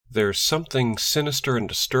There's something sinister and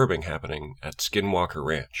disturbing happening at Skinwalker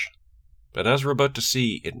Ranch. But as we're about to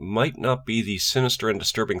see, it might not be the sinister and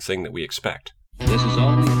disturbing thing that we expect. This is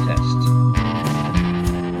only a test.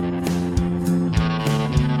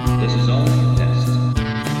 This is only a test.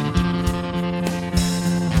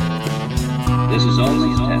 This is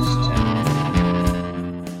only a test.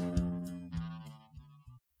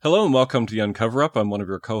 Hello and welcome to the Uncover Up. I'm one of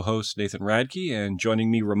your co-hosts, Nathan Radke, and joining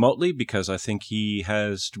me remotely, because I think he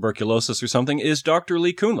has tuberculosis or something, is Dr.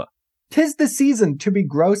 Lee Kunla. 'Tis the season to be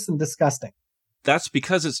gross and disgusting. That's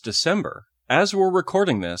because it's December. As we're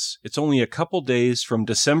recording this, it's only a couple days from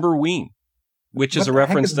Decemberween, which is a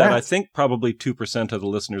reference that I think probably 2% of the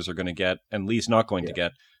listeners are going to get, and Lee's not going to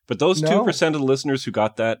get. But those 2% of the listeners who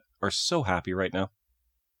got that are so happy right now.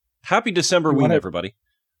 Happy Decemberween, everybody.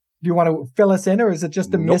 Do you want to fill us in, or is it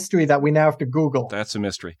just a mystery that we now have to Google? That's a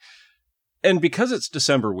mystery. And because it's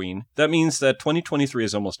Decemberween, that means that 2023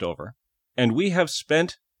 is almost over. And we have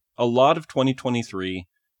spent a lot of 2023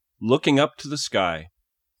 looking up to the sky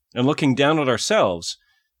and looking down at ourselves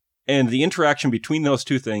and the interaction between those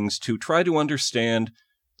two things to try to understand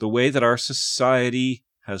the way that our society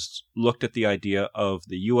has looked at the idea of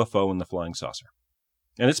the UFO and the flying saucer.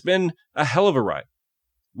 And it's been a hell of a ride.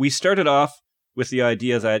 We started off with the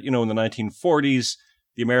idea that, in the 1940s,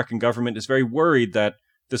 the American government is very worried that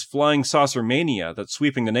this flying saucer mania that's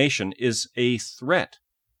sweeping the nation is a threat.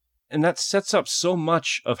 And that sets up so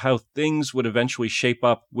much of how things would eventually shape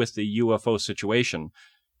up with the UFO situation.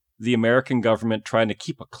 The American government trying to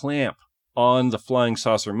keep a clamp on the flying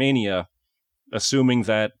saucer mania, assuming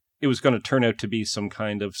that it was going to turn out to be some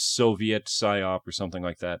kind of Soviet psyop or something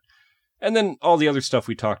like that. And then all the other stuff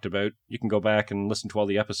we talked about. You can go back and listen to all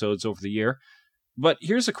the episodes over the year. But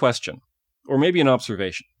here's a question, or maybe an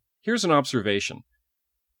observation. Here's an observation.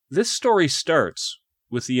 This story starts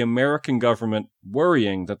with the American government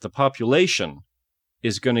worrying that the population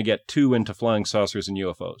is going to get too into flying saucers and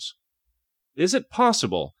UFOs. Is it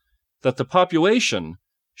possible that the population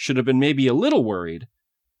should have been maybe a little worried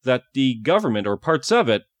that the government or parts of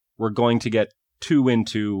it were going to get too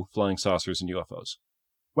into flying saucers and UFOs?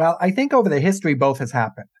 Well, I think over the history, both has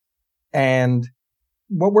happened. And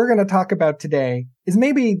what we're going to talk about today is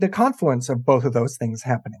maybe the confluence of both of those things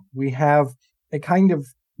happening. We have a kind of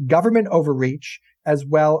government overreach as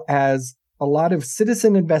well as a lot of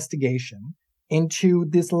citizen investigation into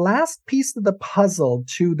this last piece of the puzzle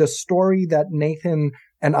to the story that Nathan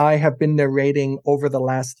and I have been narrating over the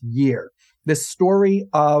last year. This story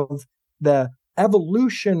of the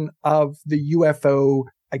evolution of the UFO,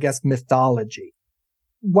 mythology.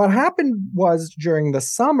 What happened was during the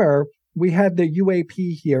summer, we had the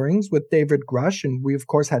UAP hearings with David Grush, and we, of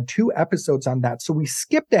course, had 2 episodes on that. So we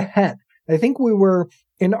skipped ahead. I think we were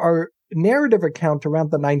in our narrative account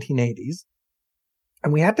around the 1980s,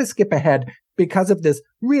 and we had to skip ahead because of this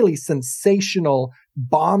really sensational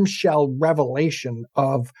bombshell revelation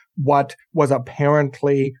of what was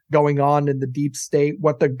apparently going on in the deep state,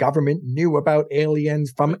 what the government knew about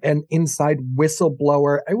aliens from an inside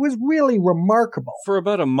whistleblower. It was really remarkable. For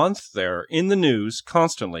about a month there, in the news,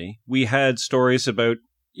 constantly, we had stories about,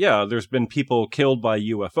 there's been people killed by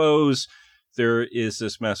UFOs. There is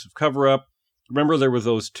this massive cover-up. Remember, there were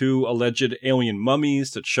those 2 alleged alien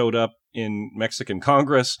mummies that showed up in Mexican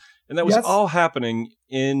Congress, and that was all happening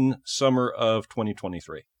in summer of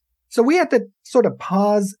 2023. So we had to sort of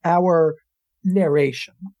pause our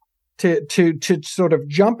narration to sort of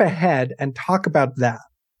jump ahead and talk about that.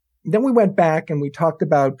 Then we went back and we talked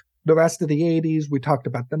about the rest of the 80s. We talked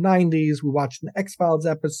about the 90s. We watched an X-Files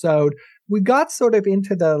episode. We got sort of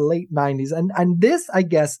into the late 90s. And this, I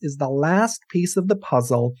guess, is the last piece of the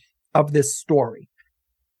puzzle of this story.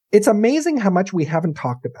 It's amazing how much we haven't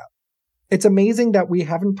talked about. It's amazing that we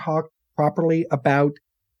haven't talked properly about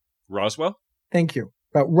Roswell? Thank you.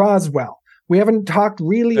 About Roswell. We haven't talked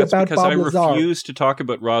really about Bob Lazar. That's because I refuse to talk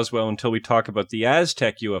about Roswell until we talk about the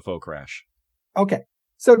Aztec UFO crash. Okay.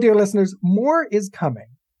 So, dear listeners, more is coming.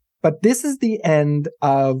 But this is the end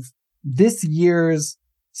of this year's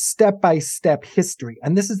step-by-step history.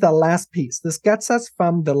 And this is the last piece. This gets us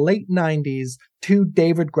from the late 90s to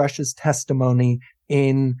David Grush's testimony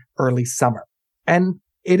in early summer. And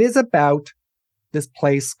it is about this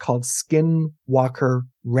place called Skinwalker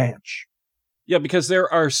Ranch. Yeah, because there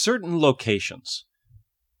are certain locations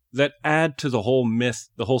that add to the whole myth,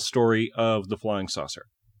 the whole story of the flying saucer.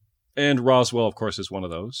 And Roswell, of course, is one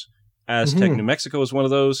of those. Aztec, New Mexico is one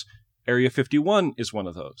of those. Area 51 is one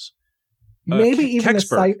of those. Maybe even the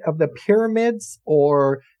site of the pyramids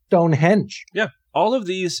or Stonehenge. Yeah, all of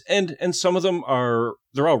these, and some of them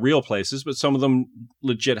they're all real places, but some of them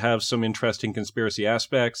legit have some interesting conspiracy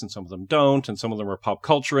aspects, and some of them don't, and some of them are pop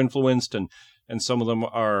culture influenced, and some of them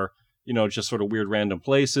are, just sort of weird random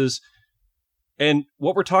places. And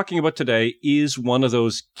what we're talking about today is one of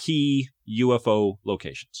those key UFO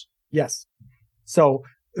locations. Yes. So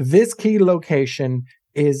this key location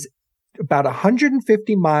is about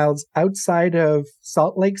 150 miles outside of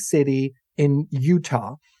Salt Lake City in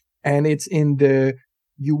Utah, and it's in the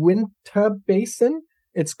Uinta Basin.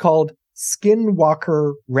 It's called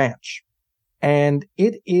Skinwalker Ranch, and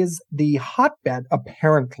it is the hotbed,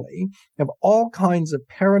 apparently, of all kinds of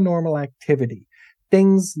paranormal activity,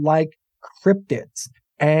 things like cryptids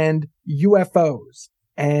and UFOs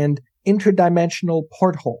and interdimensional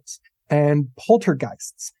portholes and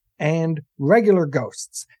poltergeists and regular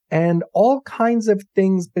ghosts and all kinds of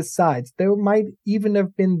things besides. There might even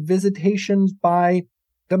have been visitations by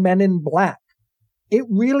the Men in Black. It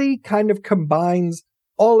really kind of combines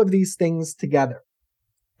all of these things together.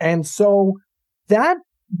 And so that,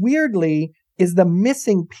 weirdly, is the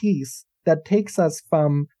missing piece that takes us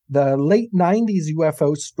from the late 90s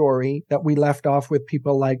UFO story that we left off with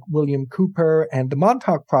people like William Cooper and the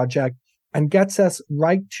Montauk Project and gets us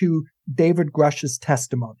right to David Grush's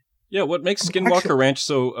testimony. Yeah, what makes Skinwalker Ranch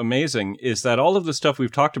so amazing is that all of the stuff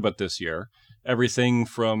we've talked about this year, everything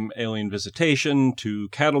from alien visitation to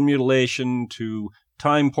cattle mutilation to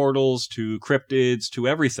time portals to cryptids to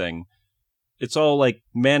everything, it's all like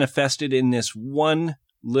manifested in this one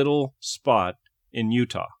little spot in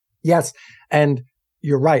Utah. Yes, and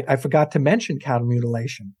you're right. I forgot to mention cattle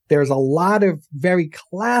mutilation. There's a lot of very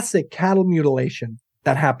classic cattle mutilation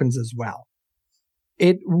that happens as well.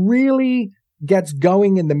 It really gets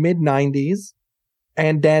going in the mid-90s,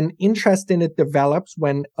 and then interest in it develops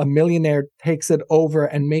when a millionaire takes it over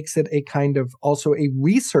and makes it a kind of also a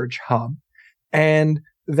research hub, and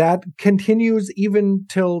that continues even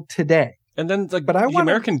till today. And then the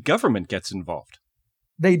American government gets involved.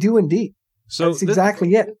 They do indeed. So that's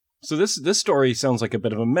exactly it. So this story sounds like a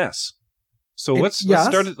bit of a mess. So let's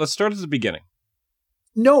start at the beginning.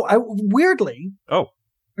 No, weirdly. Oh,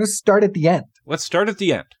 let's start at the end. Let's start at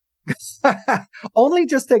the end. Only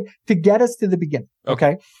just to get us to the beginning.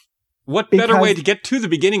 Okay. What better way to get to the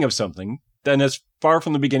beginning of something than as far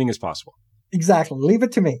from the beginning as possible? Exactly. Leave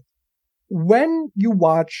it to me. When you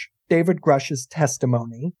watch David Grush's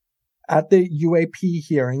testimony at the UAP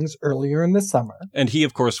hearings earlier in the summer. And he,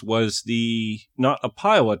 of course, was not a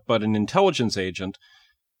pilot, but an intelligence agent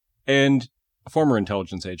and a former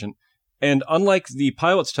intelligence agent. And unlike the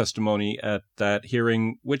pilot's testimony at that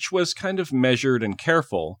hearing, which was kind of measured and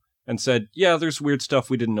careful and said, yeah, there's weird stuff,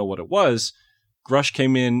 we didn't know what it was, Grush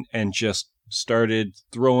came in and just started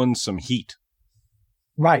throwing some heat.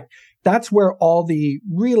 Right. That's where all the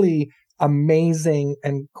really amazing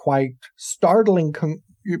and quite startling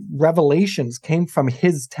revelations came from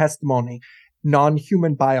his testimony.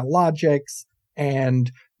 Non-human biologics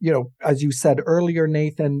and, as you said earlier,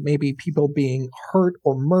 Nathan, maybe people being hurt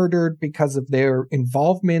or murdered because of their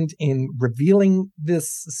involvement in revealing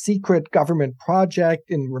this secret government project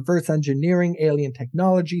in reverse engineering alien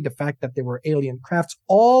technology, the fact that there were alien crafts,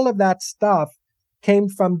 all of that stuff came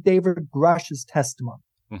from David Grush's testimony.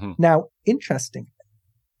 Mm-hmm. Now, interestingly,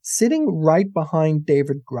 sitting right behind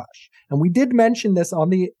David Grush, and we did mention this on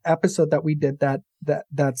the episode that we did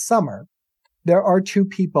that summer, there are two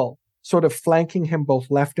people sort of flanking him both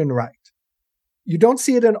left and right. You don't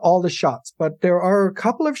see it in all the shots, but there are a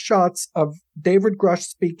couple of shots of David Grush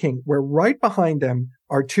speaking where right behind him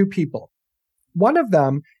are two people. One of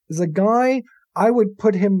them is a guy, I would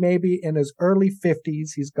put him maybe in his early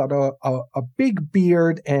 50s. He's got a big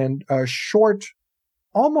beard and a short,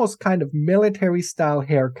 almost kind of military-style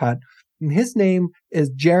haircut. And his name is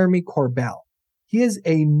Jeremy Corbell. He is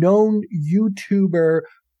a known YouTuber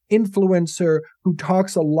influencer who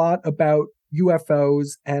talks a lot about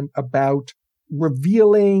UFOs and about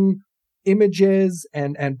revealing images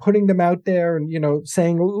and putting them out there and,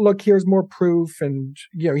 saying, look, here's more proof. And,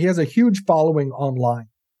 he has a huge following online.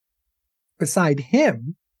 Beside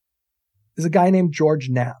him is a guy named George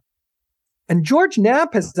Knapp. And George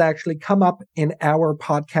Knapp has actually come up in our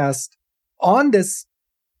podcast on this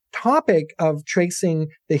topic of tracing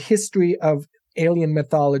the history of alien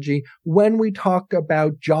mythology when we talked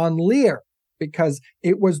about John Lear, because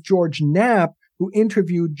it was George Knapp who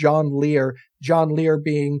interviewed John Lear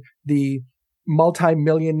being the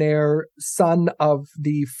multimillionaire son of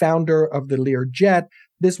the founder of the Lear jet.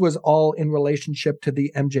 This was all in relationship to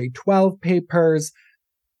the MJ-12 papers.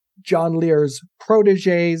 John Lear's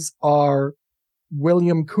proteges are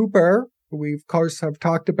William Cooper, who we, of course, have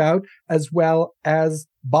talked about, as well as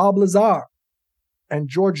Bob Lazar. And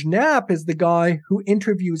George Knapp is the guy who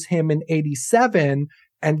interviews him in 87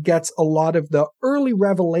 and gets a lot of the early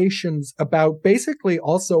revelations about basically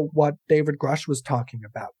also what David Grush was talking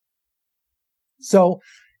about. So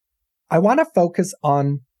I want to focus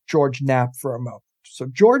on George Knapp for a moment. So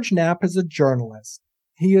George Knapp is a journalist.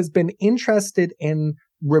 He has been interested in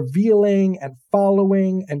revealing and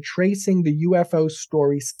following and tracing the UFO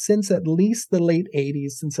story since at least the late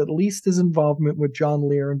 80s, since at least his involvement with John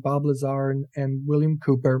Lear and Bob Lazar and William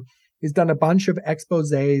Cooper. He's done a bunch of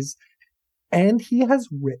exposés, and he has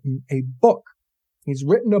written a book. He's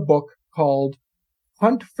written a book called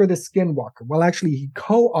Hunt for the Skinwalker. Well, actually, he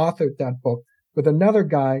co-authored that book with another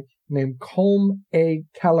guy named Colm A.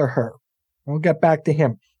 Kelleher. I'll get back to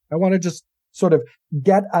him. I want to just sort of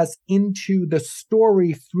get us into the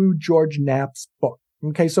story through George Knapp's book.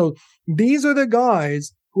 Okay, so these are the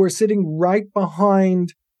guys who are sitting right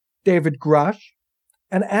behind David Grush.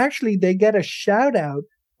 And actually, they get a shout out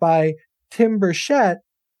by Tim Burchett,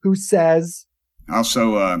 who says...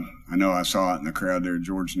 Also, I know I saw it in the crowd there,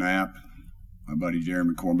 George Knapp, my buddy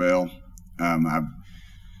Jeremy Corbell.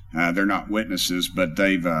 They're not witnesses, but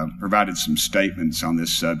they've provided some statements on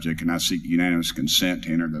this subject, and I seek unanimous consent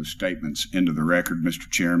to enter those statements into the record, Mr.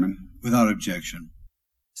 Chairman. Without objection.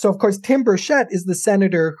 So, of course, Tim Burchett is the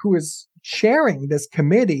senator who is chairing this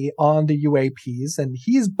committee on the UAPs, and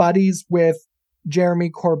he's buddies with Jeremy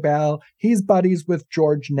Corbell. He's buddies with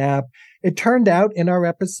George Knapp. It turned out in our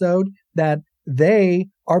episode that they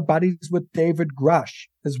are buddies with David Grush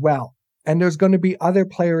as well. And there's going to be other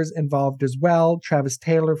players involved as well. Travis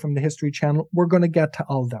Taylor from the History Channel. We're going to get to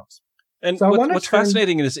all those. And so what's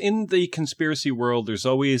fascinating is in the conspiracy world, there's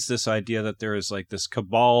always this idea that there is like this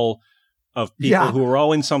cabal of people who are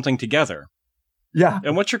all in something together. Yeah.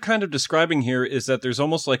 And what you're kind of describing here is that there's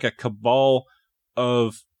almost like a cabal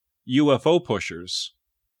of UFO pushers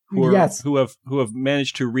who have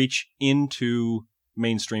managed to reach into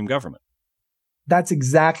mainstream government. That's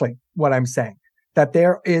exactly what I'm saying. That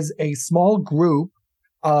there is a small group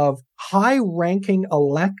of high-ranking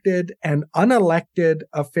elected and unelected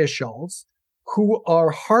officials who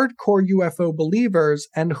are hardcore UFO believers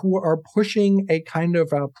and who are pushing a kind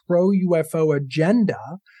of a pro-UFO agenda.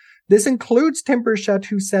 This includes Tim Burchett,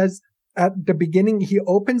 who says at the beginning, he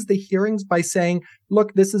opens the hearings by saying,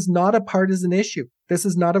 look, this is not a partisan issue. This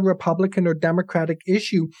is not a Republican or Democratic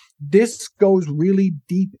issue. This goes really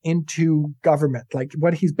deep into government. Like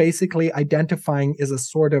what he's basically identifying is a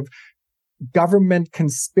sort of government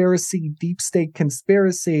conspiracy, deep state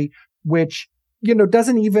conspiracy, which, you know,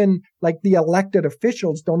 doesn't even, like the elected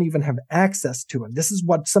officials don't even have access to it. This is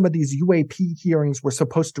what some of these UAP hearings were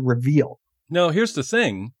supposed to reveal. No, here's the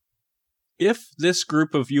thing. If this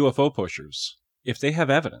group of UFO pushers, if they have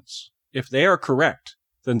evidence, if they are correct,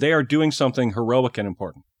 then they are doing something heroic and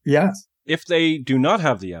important. Yes. If they do not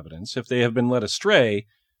have the evidence, if they have been led astray,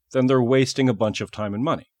 then they're wasting a bunch of time and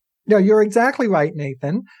money. No, you're exactly right,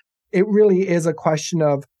 Nathan. It really is a question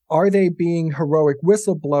of, are they being heroic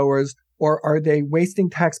whistleblowers, or are they wasting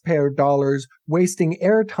taxpayer dollars, wasting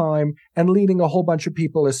airtime, and leading a whole bunch of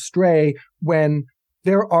people astray when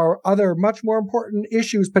there are other much more important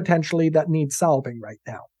issues potentially that need solving right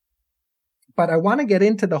now? But I want to get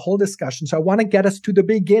into the whole discussion. So I want to get us to the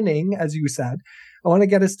beginning, as you said. I want to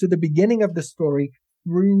get us to the beginning of the story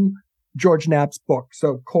through George Knapp's book.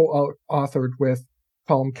 So co-authored with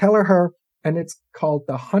Colm Kelleher, and it's called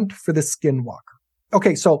The Hunt for the Skinwalker.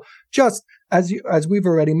 Okay, so just as we've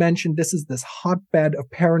already mentioned, this is this hotbed of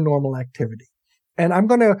paranormal activity. And I'm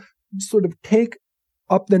going to sort of take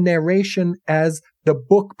up the narration as the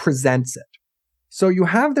book presents it. So you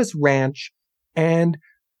have this ranch, and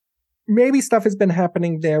maybe stuff has been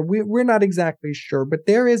happening there. We're not exactly sure, but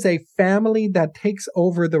there is a family that takes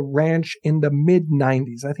over the ranch in the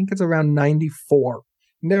mid-90s. I think it's around 94.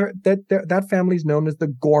 That family is known as the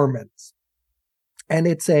Gormans. And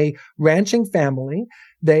it's a ranching family.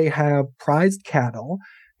 They have prized cattle,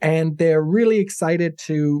 and they're really excited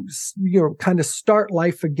to, kind of start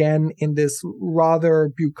life again in this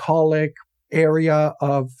rather bucolic area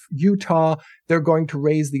of Utah. They're going to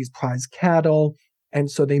raise these prized cattle. And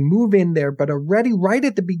so they move in there, but already right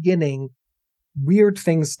at the beginning, weird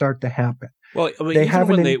things start to happen. Well, I mean,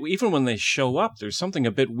 even when they show up, there's something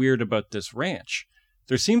a bit weird about this ranch.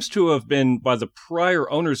 There seems to have been, by the prior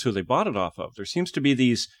owners who they bought it off of, there seems to be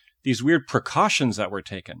these weird precautions that were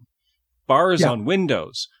taken. Bars on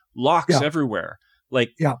windows, locks everywhere,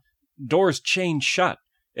 doors chained shut.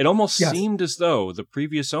 It almost seemed as though the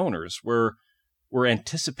previous owners were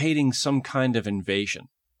anticipating some kind of invasion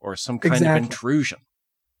or some kind of intrusion.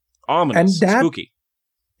 Ominous, spooky.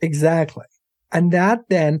 Exactly. And that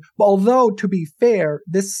then, although to be fair,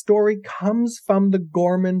 this story comes from the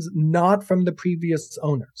Gormans, not from the previous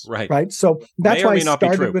owners. Right. So that's may or why may I not be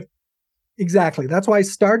true. started with, exactly. That's why I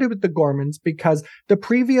started with the Gormans, because the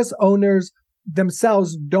previous owners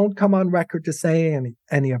themselves don't come on record to say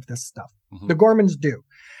any of this stuff. Mm-hmm. The Gormans do.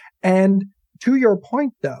 And to your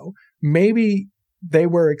point, though, maybe they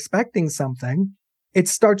were expecting something. It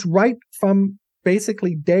starts right from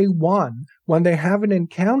basically day one when they have an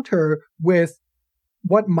encounter with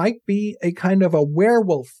what might be a kind of a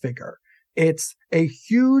werewolf figure. It's a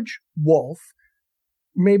huge wolf,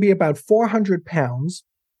 maybe about 400 pounds.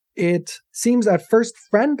 It seems at first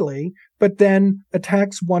friendly, but then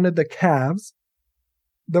attacks one of the calves.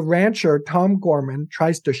 The rancher, Tom Gorman,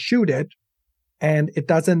 tries to shoot it, and it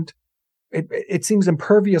doesn't. It seems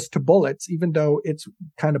impervious to bullets, even though it's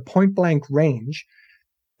kind of point blank range.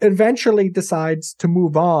 Eventually decides to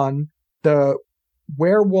move on. The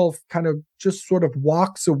werewolf kind of just sort of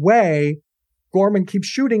walks away. Gorman keeps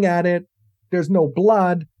shooting at it. There's no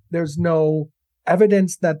blood. There's no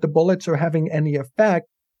evidence that the bullets are having any effect,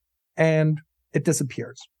 and it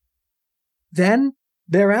disappears. Then,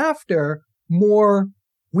 thereafter, more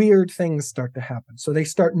weird things start to happen. So they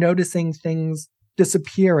start noticing things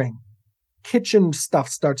disappearing. Kitchen stuff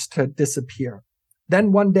starts to disappear.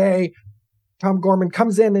 Then one day, Tom Gorman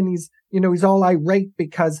comes in and he's all irate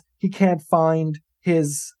because he can't find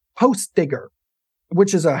his post digger,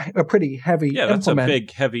 which is a pretty heavy that's implement. a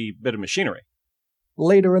big, heavy bit of machinery.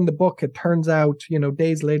 Later in the book, it turns out,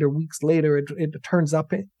 days later, weeks later, it turns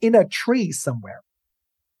up in a tree somewhere.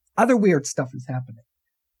 Other weird stuff is happening.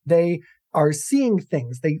 They are seeing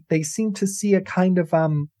things. They seem to see a kind of,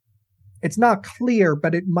 it's not clear,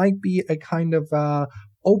 but it might be a kind of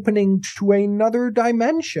opening to another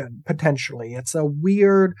dimension, potentially. It's a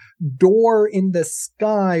weird door in the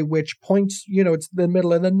sky, which points, it's the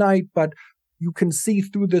middle of the night, but you can see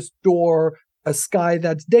through this door a sky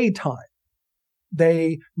that's daytime.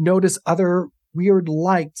 They notice other weird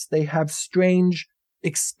lights. They have strange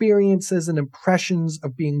experiences and impressions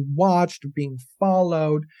of being watched, of being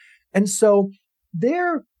followed. And so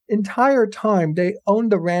their entire time, they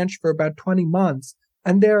owned the ranch for about 20 months.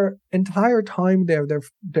 And their entire time there,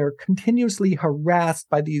 they're continuously harassed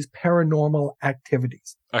by these paranormal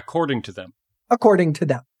activities. According to them. According to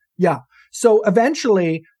them, yeah. So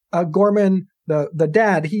eventually, Gorman, the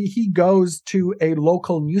dad, he goes to a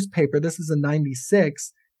local newspaper. This is in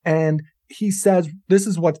 96. And he says, this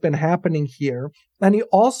is what's been happening here. And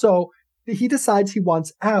he decides he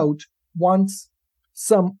wants out once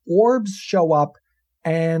some orbs show up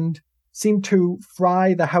and seem to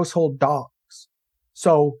fry the household dog.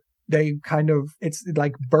 So they it's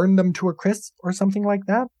like burn them to a crisp or something like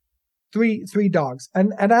that. Three dogs.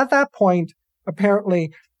 And at that point,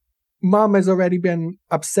 apparently, mom has already been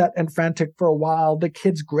upset and frantic for a while. The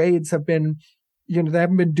kids' grades have been, they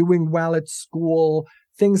haven't been doing well at school.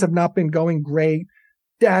 Things have not been going great.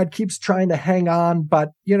 Dad keeps trying to hang on. But,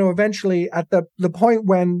 eventually at the point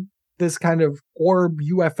when this kind of orb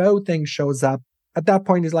UFO thing shows up, at that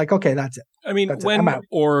point, he's like, okay, that's it. I mean, when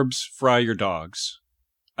orbs fry your dogs,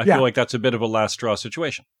 I feel like that's a bit of a last straw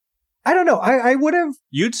situation. I don't know. I would have...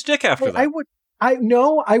 You'd stick after that.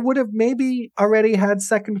 I would have maybe already had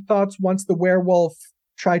second thoughts once the werewolf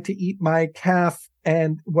tried to eat my calf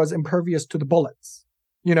and was impervious to the bullets,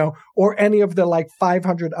 or any of the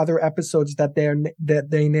 500 other episodes that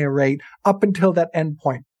they narrate up until that end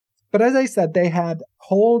point. But as I said, they had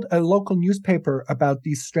told a local newspaper about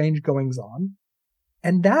these strange goings on.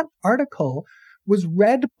 And that article was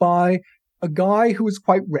read by a guy who was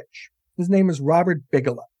quite rich. His name is Robert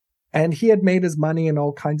Bigelow. And he had made his money in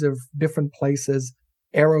all kinds of different places,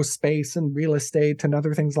 aerospace and real estate and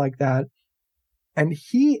other things like that. And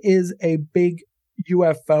he is a big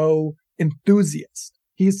UFO enthusiast.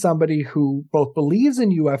 He's somebody who both believes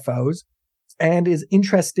in UFOs and is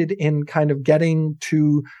interested in kind of getting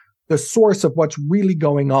to the source of what's really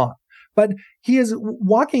going on. But he is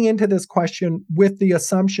walking into this question with the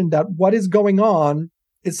assumption that what is going on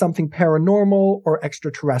is something paranormal or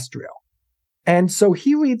extraterrestrial. And so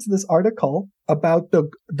he reads this article about the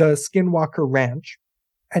Skinwalker Ranch,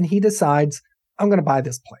 and he decides, I'm going to buy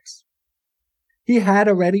this place. He had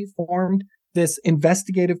already formed this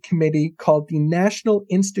investigative committee called the National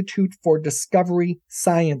Institute for Discovery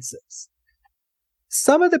Sciences.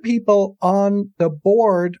 Some of the people on the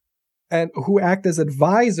board and who act as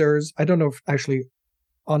advisors, I don't know if actually,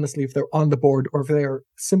 honestly, if they're on the board or if they're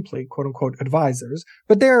simply quote unquote advisors,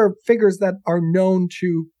 but there are figures that are known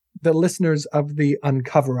to the listeners of the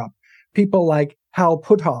Uncover Up. People like Hal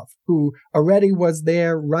Puthoff, who already was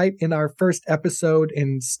there right in our first episode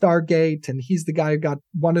in Stargate, and he's the guy who got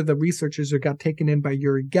one of the researchers who got taken in by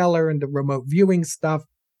Uri Geller and the remote viewing stuff.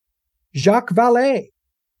 Jacques Vallée,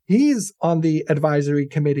 he's on the advisory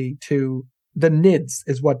committee to the NIDS,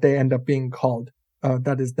 is what they end up being called.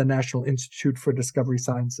 That is the National Institute for Discovery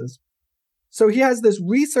Sciences. So he has this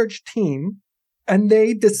research team, and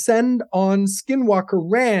they descend on Skinwalker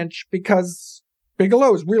Ranch because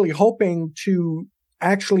Bigelow is really hoping to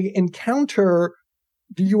actually encounter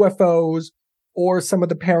the UFOs or some of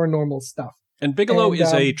the paranormal stuff. And Bigelow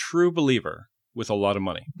is a true believer with a lot of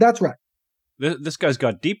money. That's right. This guy's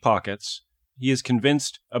got deep pockets. He is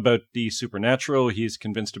convinced about the supernatural. He's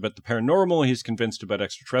convinced about the paranormal. He's convinced about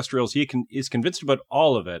extraterrestrials. He is convinced about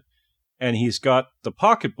all of it. And he's got the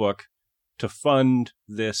pocketbook to fund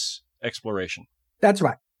this exploration. That's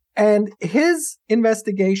right. And his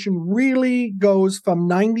investigation really goes from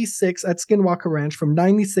 96 at Skinwalker Ranch, from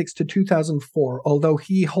 96 to 2004, although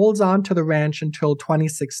he holds on to the ranch until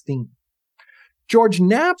 2016. George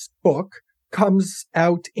Knapp's book comes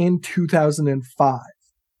out in 2005.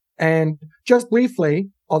 And just briefly,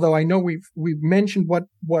 although I know we've mentioned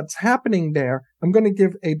what's happening there, I'm going to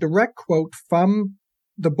give a direct quote from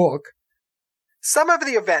the book. Some of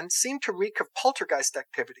the events seem to reek of poltergeist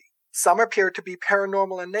activity. Some appeared to be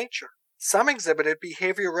paranormal in nature. Some exhibited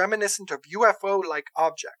behavior reminiscent of UFO-like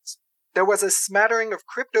objects. There was a smattering of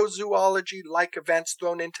cryptozoology-like events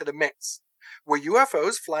thrown into the mix. Were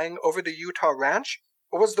UFOs flying over the Utah ranch,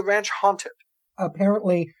 or was the ranch haunted?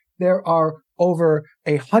 Apparently, there are over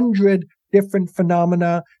 100 different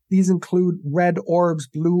phenomena. These include red orbs,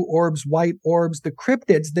 blue orbs, white orbs. The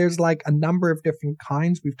cryptids, there's like a number of different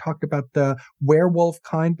kinds. We've talked about the werewolf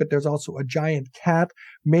kind, but there's also a giant cat,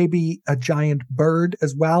 maybe a giant bird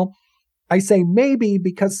as well. I say maybe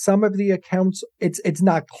because some of the accounts, it's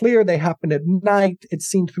not clear. They happen at night. It's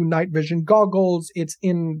seen through night vision goggles. It's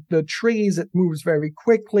in the trees. It moves very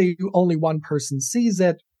quickly. Only one person sees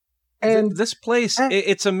it. And this place,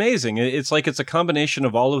 it's amazing. It's like it's a combination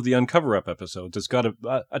of all of the Uncover Up episodes. It's got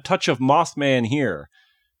a touch of Mothman here,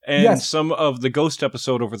 and some of the Ghost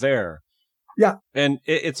episode over there. Yeah, and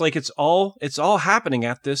it's like it's all happening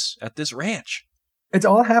at this ranch. It's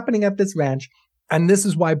all happening at this ranch, and this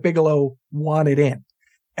is why Bigelow wanted in.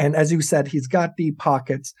 And as you said, he's got deep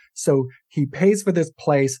pockets, so he pays for this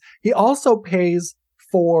place. He also pays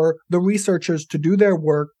for the researchers to do their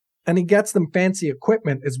work. And he gets them fancy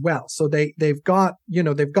equipment as well. So they've got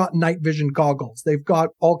night vision goggles. They've got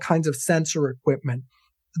all kinds of sensor equipment.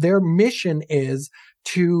 Their mission is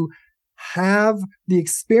to have the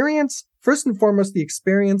experience, first and foremost, the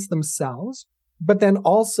experience themselves, but then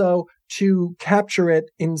also to capture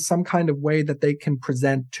it in some kind of way that they can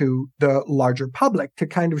present to the larger public to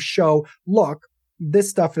kind of show, look,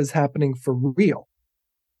 this stuff is happening for real.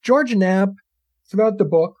 George Knapp, throughout the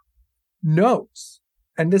book, knows,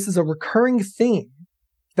 and this is a recurring theme,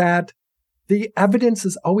 that the evidence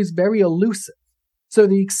is always very elusive. So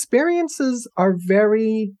the experience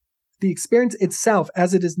itself,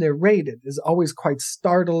 as it is narrated, is always quite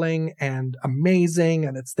startling and amazing.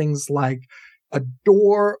 And it's things like a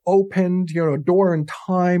door opened, a door in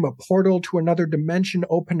time, a portal to another dimension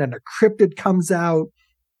opened, and a cryptid comes out.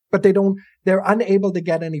 But they're unable to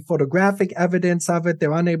get any photographic evidence of it.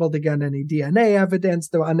 They're unable to get any DNA evidence.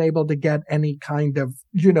 They're unable to get any kind of,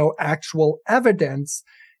 actual evidence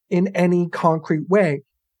in any concrete way.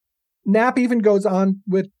 Knapp even goes on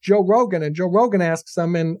with Joe Rogan, and Joe Rogan asks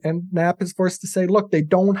them, and Knapp is forced to say, look, they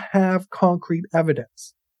don't have concrete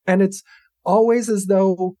evidence. And it's always as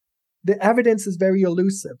though the evidence is very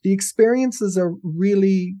elusive. The experiences are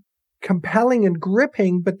really compelling and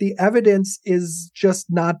gripping, but the evidence is just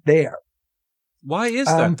not there. Why is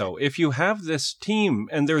that, though? If you have this team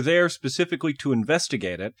and they're there specifically to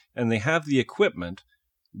investigate it and they have the equipment,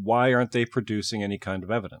 why aren't they producing any kind of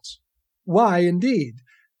evidence? Why, indeed.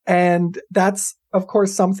 And that's, of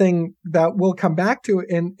course, something that we'll come back to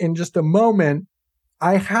in just a moment.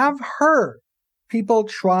 I have heard people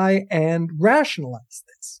try and rationalize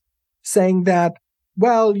this, saying that,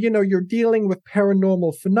 well, you're dealing with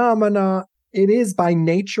paranormal phenomena. It is by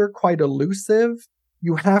nature quite elusive.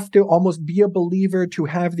 You have to almost be a believer to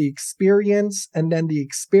have the experience, and then the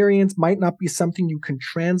experience might not be something you can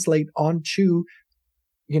translate onto,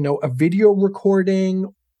 a video recording.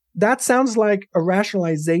 That sounds like a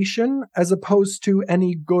rationalization as opposed to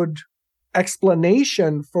any good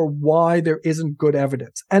explanation for why there isn't good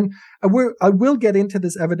evidence. And I will get into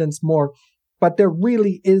this evidence more, but there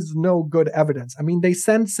really is no good evidence. I mean, they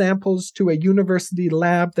send samples to a university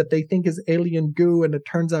lab that they think is alien goo, and it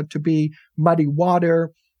turns out to be muddy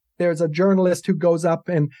water. there's a journalist who goes up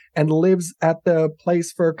and lives at the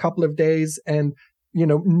place for a couple of days, and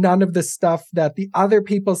none of the stuff that the other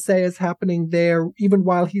people say is happening there, even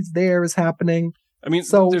while he's there, is happening. I mean,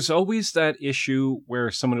 so there's always that issue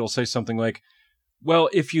where someone will say something like, well,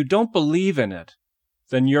 if you don't believe in it,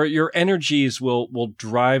 then your energies will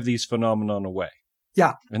drive these phenomenon away.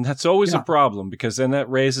 Yeah. And that's always a problem, because then that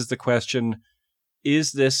raises the question,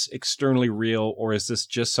 is this externally real, or is this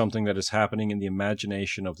just something that is happening in the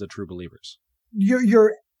imagination of the true believers?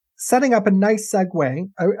 You're setting up a nice segue.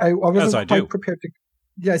 I wasn't quite prepared to.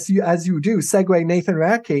 Yes, as you do, segue Nathan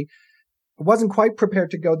Radke. I wasn't quite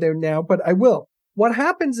prepared to go there now, but I will. What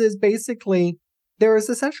happens is basically there is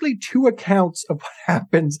essentially two accounts of what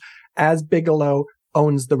happens as Bigelow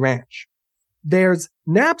owns the ranch. There's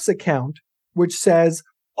Knapp's account, which says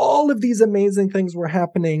all of these amazing things were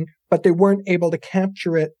happening, but they weren't able to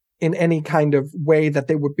capture it in any kind of way that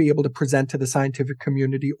they would be able to present to the scientific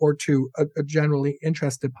community or to a generally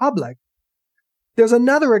interested public. There's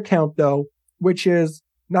another account, though, which is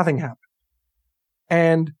nothing happened.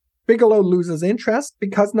 And Bigelow loses interest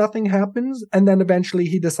because nothing happens, and then eventually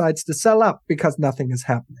he decides to sell up because nothing is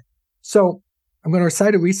happening. So I'm going to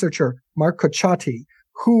cite a researcher, Mark Cocciati,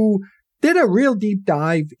 who did a real deep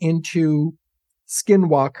dive into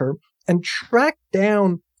Skinwalker and tracked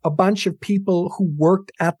down a bunch of people who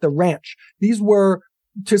worked at the ranch. These were,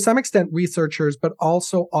 to some extent, researchers, but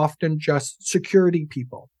also often just security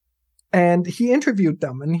people. And he interviewed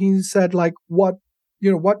them, and he said, like, what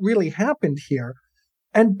really happened here?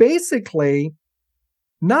 And basically,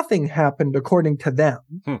 nothing happened according to them.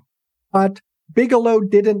 But Bigelow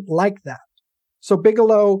didn't like that. So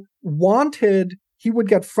Bigelow he would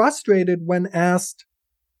get frustrated when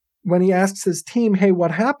he asks his team, hey,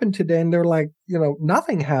 what happened today? And they're like,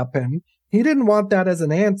 nothing happened. He didn't want that as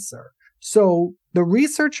an answer. So the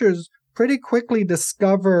researchers pretty quickly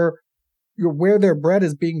discover where their bread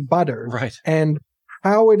is being buttered. Right. And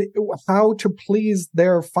how to please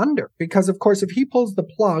their funder. Because, of course, if he pulls the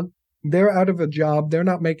plug, they're out of a job. They're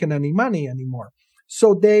not making any money anymore.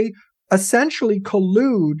 So they essentially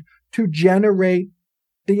collude to generate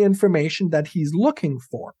the information that he's looking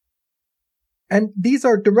for. And these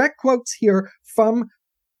are direct quotes here from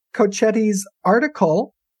Cocciati's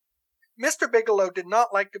article. Mr. Bigelow did not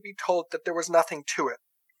like to be told that there was nothing to it.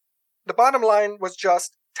 The bottom line was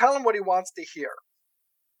just tell him what he wants to hear.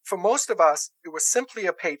 For most of us, it was simply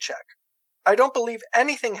a paycheck. I don't believe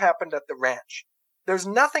anything happened at the ranch. There's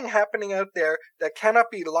nothing happening out there that cannot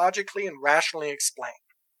be logically and rationally explained.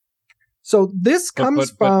 So this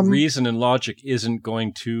comes from... But reason and logic isn't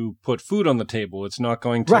going to put food on the table. It's not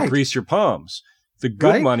going to grease your palms. The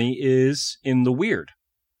good money is in the weird,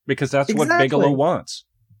 because that's what Bigelow wants.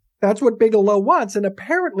 That's what Bigelow wants. And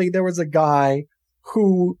apparently there was a guy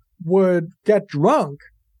who would get drunk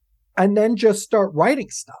and then just start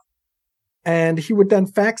writing stuff. And he would then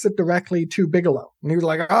fax it directly to Bigelow. And he was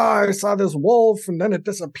like, I saw this wolf and then it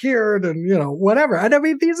disappeared and, whatever. And I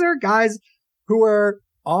mean, these are guys who are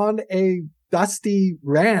on a dusty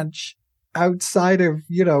ranch outside of,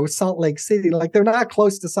 Salt Lake City. Like, they're not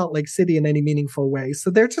close to Salt Lake City in any meaningful way. So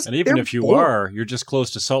they're just... And even if you are, you're just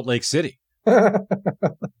close to Salt Lake City.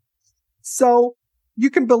 So you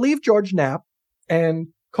can believe George Knapp and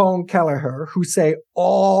Colin Kelleher, who say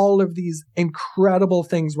all of these incredible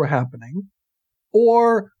things were happening,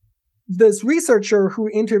 or this researcher who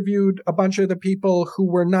interviewed a bunch of the people who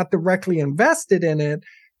were not directly invested in it,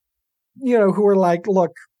 who were like,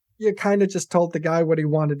 look, you kind of just told the guy what he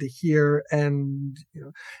wanted to hear. And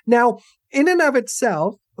now, in and of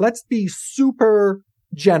itself, let's be super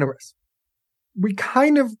generous. We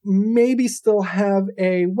kind of maybe still have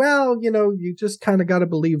you just kind of got to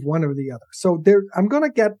believe one or the other. So I'm going to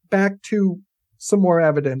get back to some more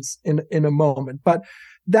evidence in a moment. But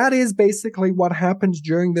that is basically what happens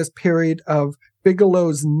during this period of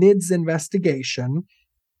Bigelow's NIDS investigation,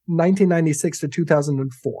 1996 to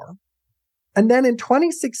 2004. And then in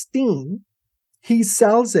 2016, he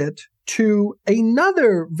sells it to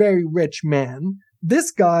another very rich man.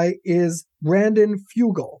 This guy is Brandon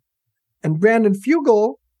Fugel. And Brandon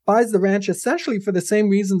Fugel buys the ranch essentially for the same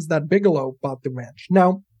reasons that Bigelow bought the ranch.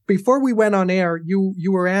 Now, before we went on air,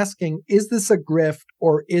 you were asking, is this a grift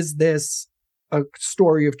or is this a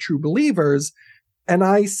story of true believers? And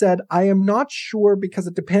I said, I am not sure, because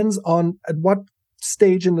it depends on at what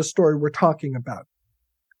stage in the story we're talking about.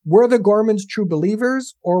 Were the Gormans true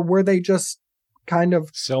believers, or were they just kind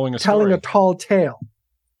of telling a tall tale?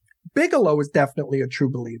 Bigelow is definitely a true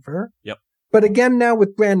believer. Yep. But again, now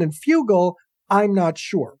with Brandon Fugel, I'm not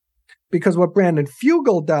sure. Because what Brandon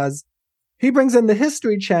Fugel does, he brings in the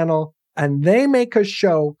History Channel and they make a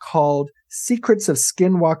show called Secrets of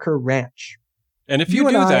Skinwalker Ranch. And if you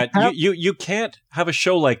do that, you can't have a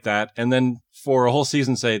show like that and then for a whole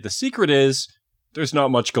season say, the secret is there's not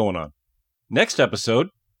much going on. Next episode,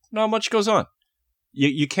 not much goes on.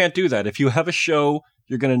 You can't do that. If you have a show,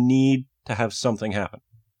 you're going to need to have something happen.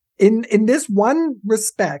 In this one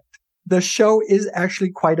respect, the show is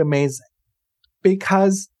actually quite amazing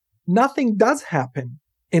because nothing does happen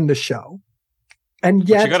in the show. And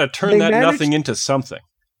yet, but you got to turn that nothing into something.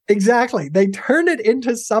 Exactly. They turn it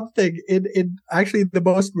into something in actually the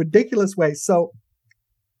most ridiculous way. So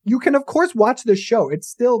you can, of course, watch the show. It's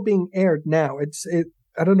still being aired now.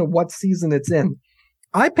 I don't know what season it's in.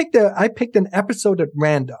 I picked an episode at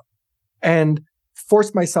random and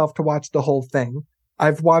forced myself to watch the whole thing.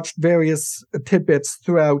 I've watched various tidbits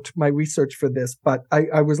throughout my research for this, but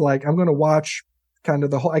I was like, I'm going to watch kind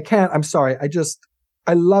of the whole. I can't. I'm sorry.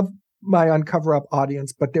 I love my Uncover Up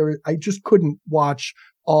audience, but I just couldn't watch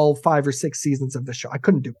all 5 or 6 seasons of the show. I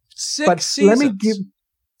couldn't do it. 6 seasons.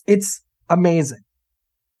 It's amazing.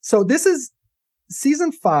 So this is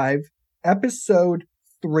season 5, episode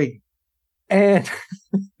 3. And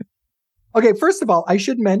okay, first of all, I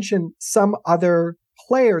should mention some other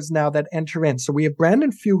players now that enter in. So we have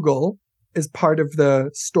Brandon Fugel is part of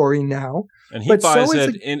the story now. And he buys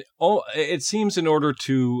it it seems in order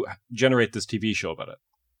to generate this TV show about it.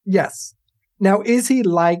 Yes. Now, is he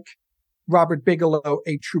like Robert Bigelow,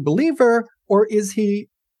 a true believer, or is he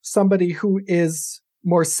somebody who is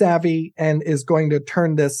more savvy and is going to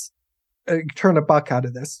turn a buck out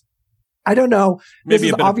of this? I don't know. Maybe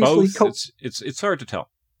a bit of both. It's hard to tell.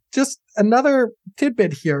 Just another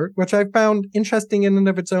tidbit here, which I found interesting in and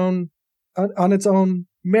of its own, on its own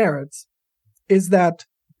merits, is that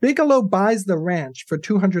Bigelow buys the ranch for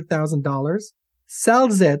 $200,000,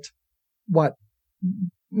 sells it,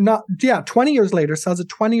 20 years later, sells it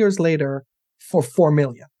 20 years later for $4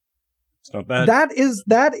 million. It's not bad. That is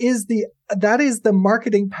the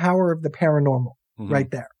marketing power of the paranormal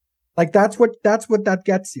right there. Like that's what that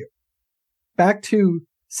gets you. Back to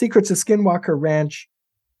Secrets of Skinwalker Ranch,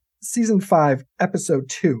 season 5, episode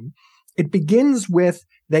 2. It begins with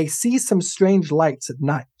they see some strange lights at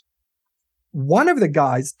night. One of the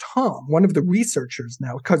guys, Tom, one of the researchers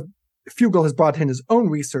now, because Fugel has brought in his own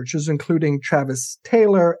researchers, including Travis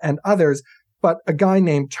Taylor and others, but a guy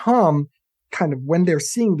named Tom, kind of when they're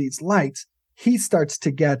seeing these lights, he starts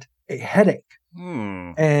to get a headache.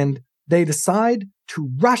 And they decide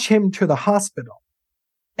to rush him to the hospital.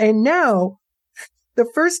 And now, the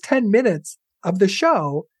first 10 minutes of the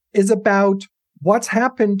show is about what's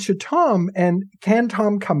happened to Tom and can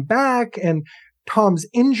Tom come back and Tom's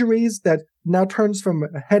injuries that now turns from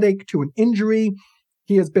a headache to an injury.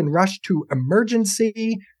 He has been rushed to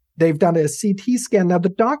emergency. They've done a CT scan. Now, the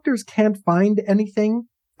doctors can't find anything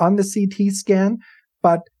on the CT scan,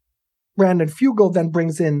 but Brandon Fugel then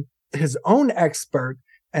brings in his own expert,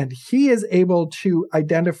 and he is able to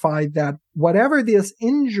identify that whatever this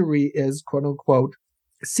injury is, quote unquote,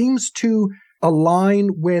 seems to align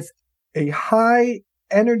with a high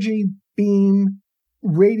energy beam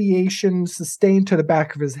radiation sustained to the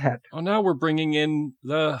back of his head. Oh, now we're bringing in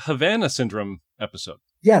the Havana Syndrome episode.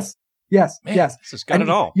 Yes. Man, this has got it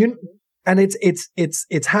all. And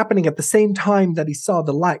it's happening at the same time that he saw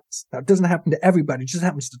the lights. Now, it doesn't happen to everybody. It just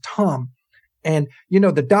happens to Tom. And,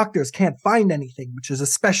 the doctors can't find anything, which is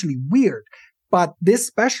especially weird. But this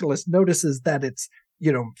specialist notices that it's,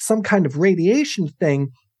 some kind of radiation thing.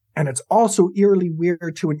 And it's also eerily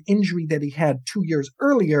weird to an injury that he had 2 years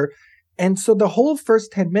earlier. And so the whole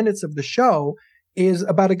first 10 minutes of the show is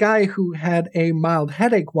about a guy who had a mild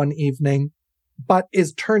headache one evening, but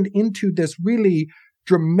is turned into this really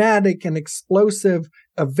dramatic and explosive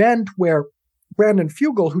event where Brandon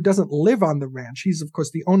Fugel, who doesn't live on the ranch, he's of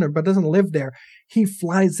course the owner, but doesn't live there. He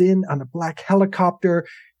flies in on a black helicopter.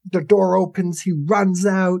 The door opens. He runs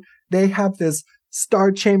out. They have this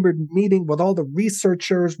star-chambered meeting with all the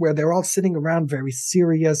researchers where they're all sitting around very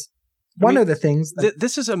serious. One of the things...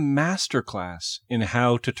 this is a masterclass in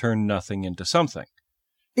how to turn nothing into something.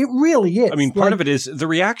 It really is. I mean, part of it is the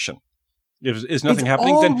reaction. Is nothing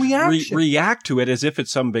happening, then react to it as if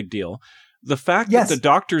it's some big deal. The fact that the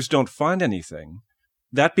doctors don't find anything,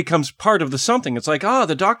 that becomes part of the something. It's like,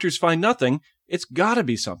 the doctors find nothing. It's got to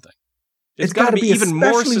be something. It's got to be even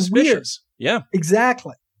more suspicious. Weird. Yeah.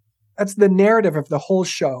 Exactly. That's the narrative of the whole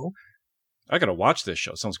show. I got to watch this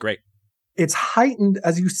show. Sounds great. It's heightened,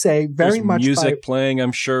 as you say, very much music playing,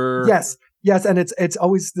 I'm sure. Yes, and it's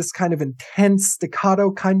always this kind of intense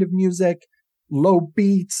staccato kind of music, low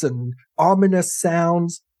beats and ominous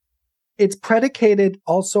sounds. it's predicated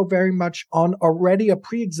also very much on already a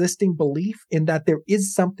pre-existing belief in that there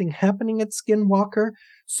is something happening at Skinwalker.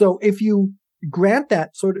 So if you grant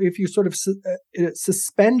that if you sort of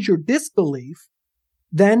suspend your disbelief,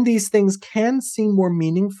 then these things can seem more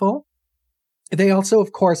meaningful. They also,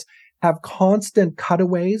 of course, have constant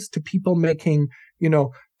cutaways to people making,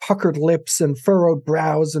 puckered lips and furrowed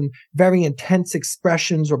brows and very intense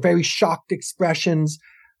expressions or very shocked expressions.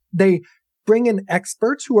 They bring in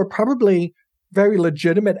experts who are probably very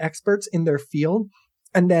legitimate experts in their field,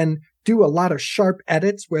 and then do a lot of sharp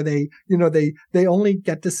edits where they only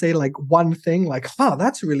get to say like one thing, like,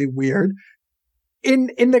 that's really weird.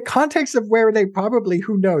 In the context of where they probably,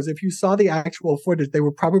 who knows, if you saw the actual footage, they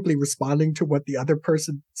were probably responding to what the other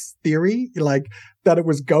person's theory, like that it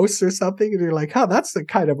was ghosts or something. And you're like, that's a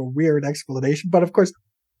kind of a weird explanation. But of course,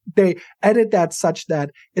 they edit that such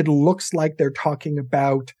that it looks like they're talking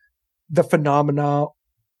about the phenomena.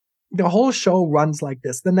 The whole show runs like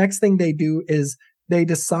this. The next thing they do is they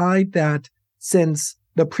decide that since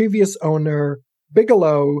the previous owner,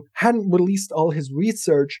 Bigelow, hadn't released all his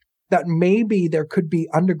research, that maybe there could be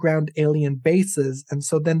underground alien bases. And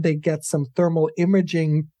so then they get some thermal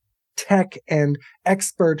imaging tech and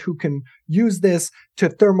expert who can use this to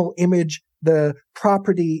thermal image the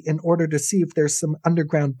property in order to see if there's some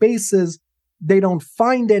underground bases. They don't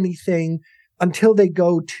find anything until they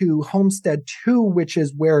go to Homestead 2, which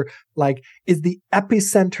is where, is the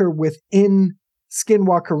epicenter within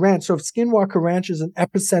Skinwalker Ranch. So if Skinwalker Ranch is an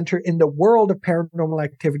epicenter in the world of paranormal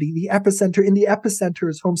activity, the epicenter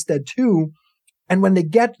is Homestead 2. And when they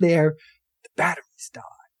get there, the batteries die.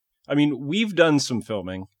 I mean, we've done some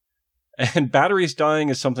filming, and batteries dying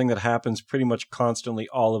is something that happens pretty much constantly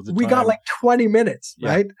all of the time. We got 20 minutes,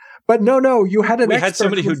 right? But no, you had We had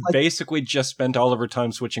somebody who basically just spent all of her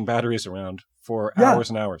time switching batteries around for hours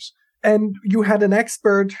and hours. And you had an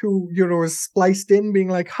expert who, was spliced in being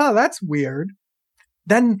like, that's weird.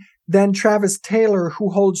 Then Travis Taylor, who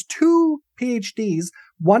holds 2 PhDs,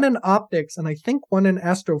 one in optics and I think one in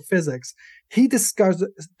astrophysics, he discovers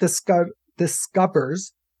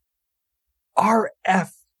RF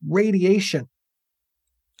radiation.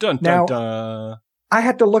 Dun, dun, dun. I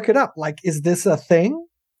had to look it up. Is this a thing?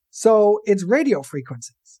 So it's radio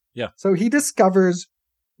frequencies. Yeah. So he discovers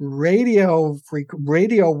radio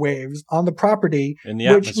waves on the property, in the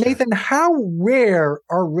atmosphere. Nathan, how rare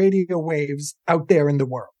are radio waves out there in the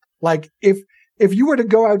world? If you were to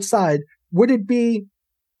go outside, would it be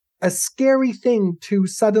a scary thing to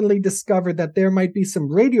suddenly discover that there might be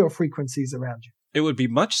some radio frequencies around you? It would be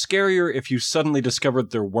much scarier if you suddenly discovered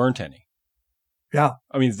there weren't any. Yeah.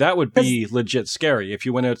 I mean, that would be legit scary. If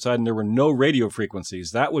you went outside and there were no radio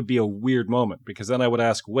frequencies, that would be a weird moment, because then I would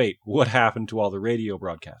ask, wait, what happened to all the radio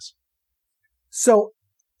broadcasts? So,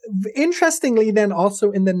 interestingly, then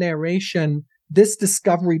also in the narration, this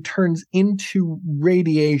discovery turns into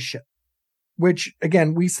radiation, which,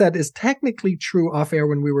 again, we said is technically true off air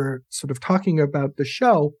when we were sort of talking about the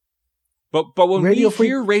show. But when we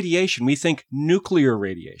hear radiation, we think nuclear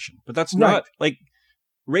radiation. But that's not,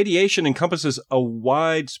 radiation encompasses a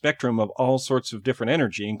wide spectrum of all sorts of different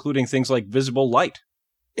energy, including things like visible light.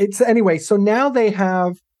 Anyway, so now they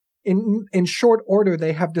have, in short order,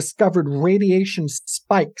 they have discovered radiation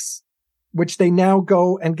spikes, which they now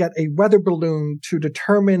go and get a weather balloon to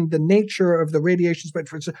determine the nature of the radiation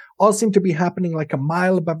spikes, which all seem to be happening a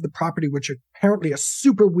mile above the property, which apparently is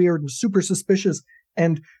super weird and super suspicious.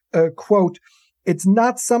 And, quote, it's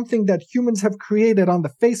not something that humans have created on the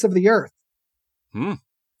face of the earth.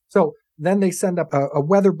 So then they send up a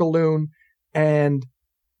weather balloon and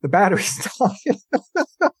the batteries die.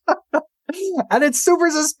 And it's super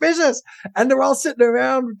suspicious. And they're all sitting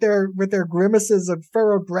around with their grimaces and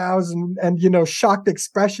furrowed brows and shocked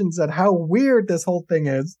expressions at how weird this whole thing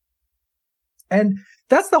is. And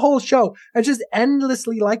that's the whole show. It's just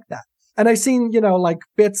endlessly like that. And I've seen,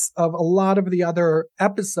 bits of a lot of the other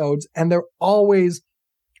episodes, and they're always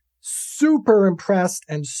super impressed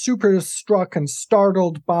and super struck and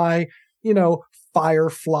startled by,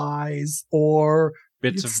 fireflies or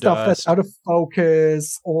bits of stuff dust that's out of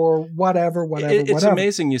focus or whatever. It's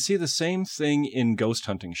amazing. You see the same thing in ghost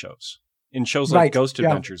hunting shows, in shows like Ghost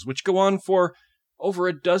Adventures, which go on for over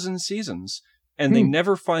a dozen seasons, and they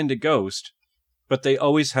never find a ghost, but they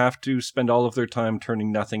always have to spend all of their time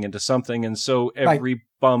turning nothing into something. And so every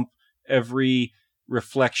bump, every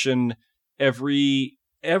reflection,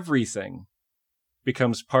 everything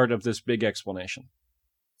becomes part of this big explanation.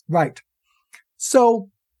 Right. So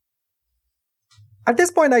at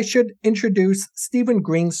this point, I should introduce Stephen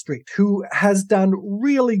Greenstreet, who has done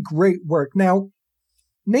really great work. Now,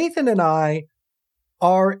 Nathan and I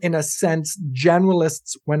are, in a sense,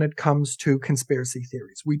 generalists when it comes to conspiracy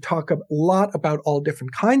theories. We talk a lot about all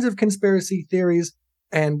different kinds of conspiracy theories.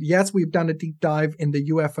 And yes, we've done a deep dive in the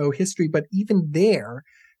UFO history, but even there,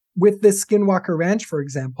 with this Skinwalker Ranch, for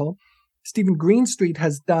example, Stephen Greenstreet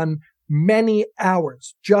has done many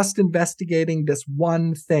hours just investigating this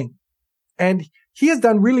one thing. And he has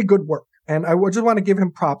done really good work. And I just want to give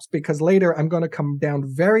him props because later I'm going to come down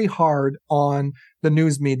very hard on the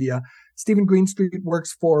news media. Stephen Greenstreet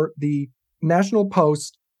works for the National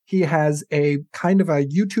Post. He has a kind of a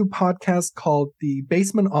YouTube podcast called The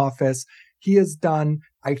Basement Office. He has done,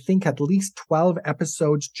 I think, at least 12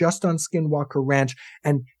 episodes just on Skinwalker Ranch.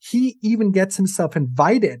 And he even gets himself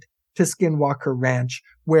invited to Skinwalker Ranch,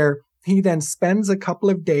 where he then spends a couple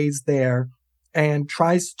of days there and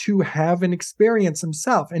tries to have an experience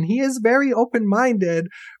himself. And he is very open-minded,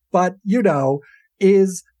 but,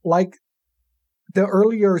 is like the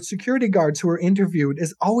earlier security guards who were interviewed,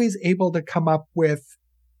 is always able to come up with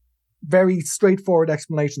very straightforward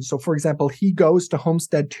explanations. So, for example, he goes to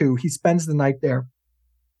Homestead 2. He spends the night there.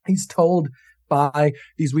 He's told by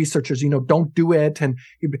these researchers, don't do it. And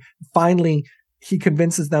finally, he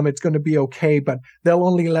convinces them it's going to be okay, but they'll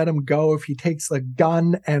only let him go if he takes a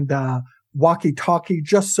gun and walkie-talkie,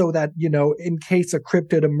 just so that, in case a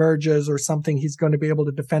cryptid emerges or something, he's going to be able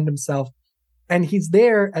to defend himself. And he's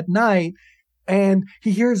there at night and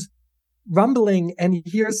he hears rumbling and he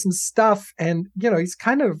hears some stuff and, he's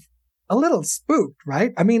kind of a little spooked,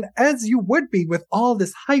 right? I mean, as you would be with all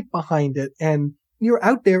this hype behind it and you're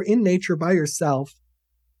out there in nature by yourself,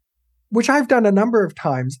 which I've done a number of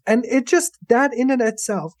times. And that in and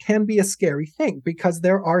itself can be a scary thing because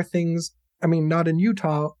there are things, I mean, not in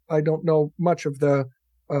Utah. I don't know much of the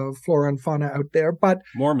flora and fauna out there, but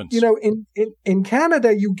Mormons, in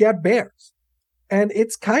Canada, you get bears. And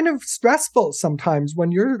it's kind of stressful sometimes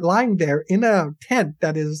when you're lying there in a tent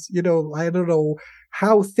that is, I don't know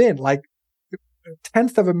how thin, like a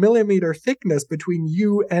tenth of a millimeter thickness between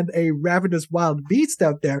you and a ravenous wild beast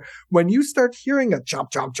out there. When you start hearing a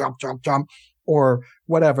jump, jump, jump, jump, jump, or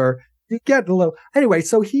whatever, you get a little, anyway,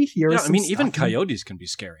 so he hears. Yeah, I mean, even coyotes can be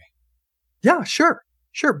scary. Yeah, sure.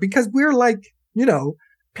 Because we're like,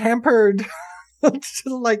 pampered,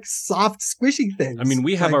 like soft, squishy things. I mean,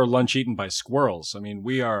 we have our lunch eaten by squirrels. I mean,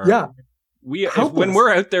 we are. Yeah. When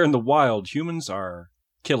we're out there in the wild, humans are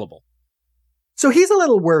killable. So he's a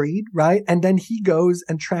little worried, right? And then he goes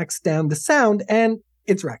and tracks down the sound, and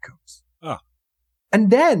it's raccoons. Oh. And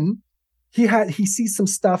then he sees some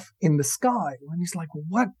stuff in the sky, and he's like,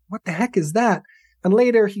 "What the heck is that?" And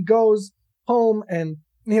later he goes home and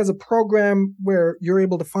he has a program where you're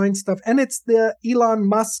able to find stuff, and it's the Elon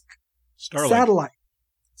Musk Starlink satellite.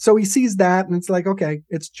 So he sees that, and it's like, okay,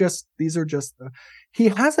 he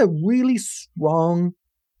has a really strong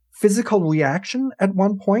physical reaction at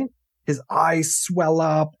one point. His eyes swell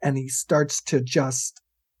up, and he starts to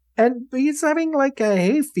and he's having like a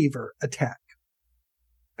hay fever attack.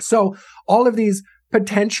 So all of these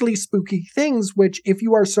potentially spooky things, which if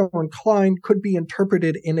you are so inclined, could be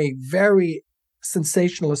interpreted in a very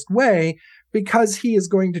sensationalist way, because he is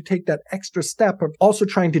going to take that extra step of also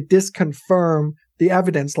trying to disconfirm the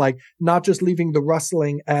evidence, like not just leaving the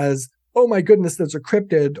rustling as, oh my goodness, there's a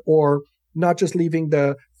cryptid, or not just leaving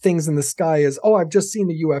the things in the sky as, oh, I've just seen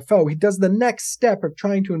a UFO. He does the next step of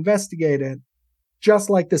trying to investigate it. Just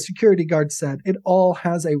like the security guard said, it all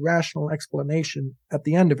has a rational explanation at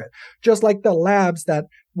the end of it. Just like the labs that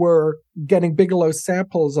were getting Bigelow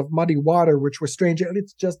samples of muddy water, which were strange.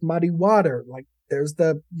 It's just muddy water. Like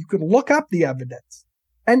you can look up the evidence.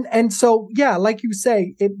 And so, yeah, like you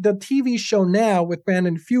say, the TV show now with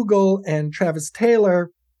Brandon Fugel and Travis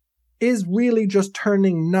Taylor is really just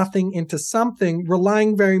turning nothing into something,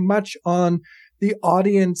 relying very much on the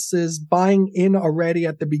audiences buying in already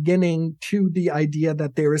at the beginning to the idea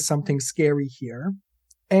that there is something scary here,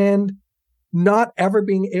 and not ever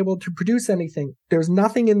being able to produce anything. There's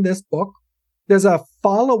nothing in this book. There's a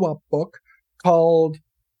follow-up book called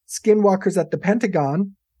Skinwalkers at the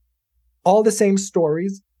Pentagon. All the same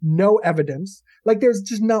stories, no evidence. Like there's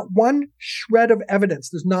just not one shred of evidence.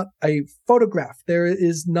 There's not a photograph. There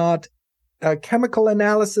is not a chemical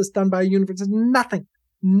analysis done by a university.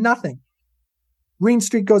 Nothing.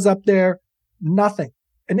 Greenstreet goes up there, nothing.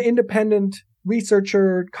 An independent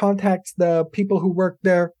researcher contacts the people who work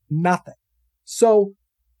there, nothing. So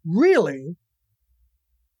really,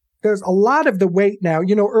 there's a lot of the weight now.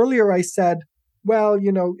 Earlier I said, well,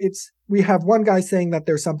 we have one guy saying that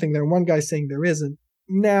there's something there and one guy saying there isn't.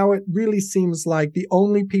 Now it really seems like the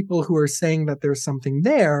only people who are saying that there's something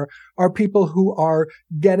there are people who are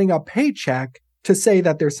getting a paycheck to say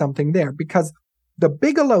that there's something there. Because the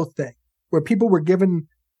Bigelow thing, where people were giving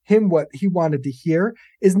him what he wanted to hear,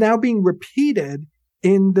 is now being repeated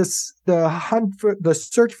in the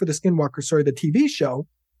search for the Skinwalker, the TV show,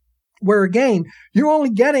 where again, you're only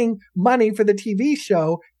getting money for the TV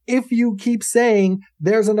show if you keep saying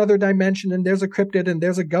there's another dimension and there's a cryptid and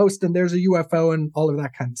there's a ghost and there's a UFO and all of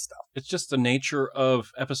that kind of stuff. It's just the nature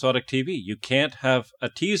of episodic TV. You can't have a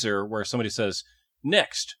teaser where somebody says,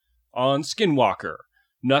 next on Skinwalker,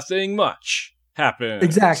 nothing much happens.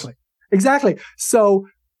 Exactly. So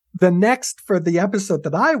the next for the episode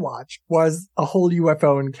that I watched was a whole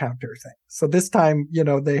UFO encounter thing. So this time,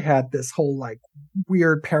 they had this whole like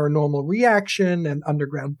weird paranormal reaction and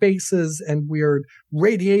underground bases and weird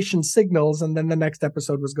radiation signals. And then the next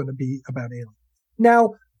episode was going to be about aliens.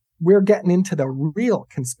 Now we're getting into the real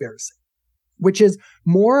conspiracy, which is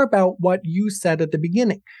more about what you said at the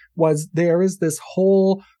beginning, was there is this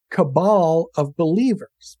whole cabal of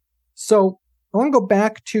believers. So I want to go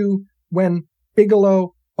back to when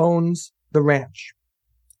Bigelow owns the ranch.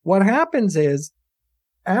 What happens is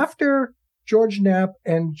after George Knapp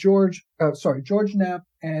and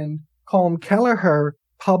Colm Kelleher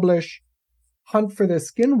publish Hunt for the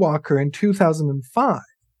Skinwalker in 2005,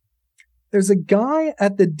 there's a guy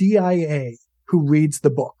at the DIA who reads the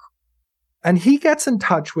book, and he gets in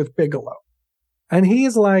touch with Bigelow, and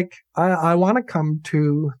he's like, I want to come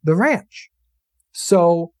to the ranch.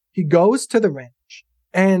 So he goes to the ranch.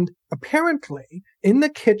 And apparently, in the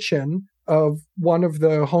kitchen of one of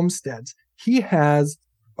the homesteads, he has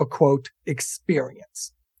a, quote,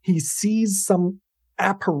 experience. He sees some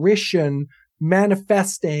apparition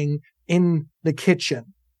manifesting in the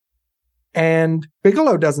kitchen. And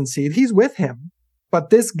Bigelow doesn't see it. He's with him. But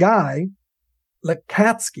this guy,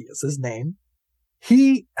 Lekatsky is his name,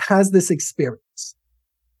 he has this experience.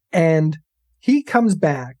 And he comes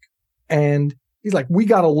back and he's like, we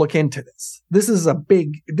got to look into this. This is a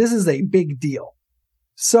big deal.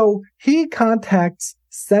 So he contacts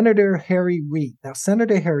Senator Harry Reid. Now,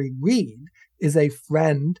 Senator Harry Reid is a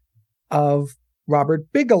friend of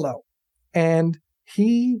Robert Bigelow. And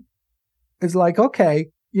he is like, okay,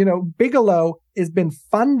 Bigelow has been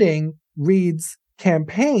funding Reid's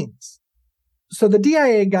campaigns. So the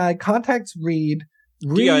DIA guy contacts Reid.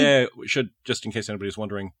 DIA should, just in case anybody's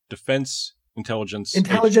wondering, Defense Intelligence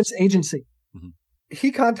Agency. Mm-hmm.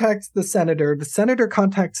 He contacts the senator. The senator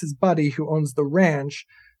contacts his buddy who owns the ranch.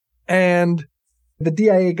 And the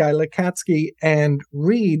DIA guy, Lekatsky, and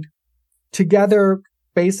Reid together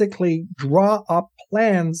basically draw up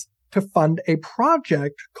plans to fund a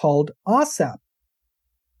project called OSAP.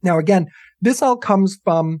 Now, again, this all comes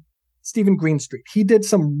from Stephen Greenstreet. He did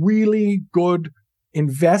some really good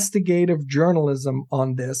investigative journalism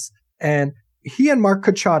on this. And he and Mark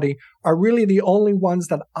Cacciatti are really the only ones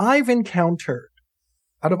that I've encountered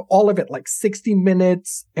out of all of it, like 60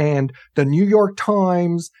 Minutes and the New York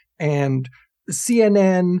Times and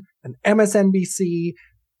CNN and MSNBC.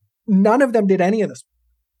 None of them did any of this.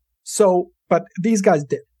 So, but these guys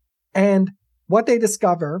did. And what they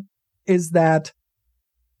discover is that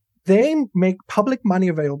they make public money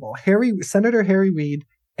available. Senator Harry Reid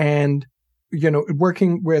and,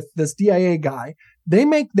 working with this DIA guy, they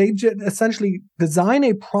essentially design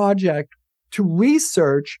a project to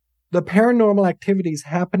research the paranormal activities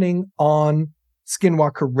happening on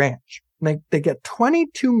Skinwalker Ranch. They get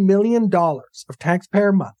 $22 million of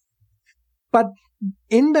taxpayer money. But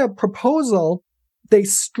in the proposal, they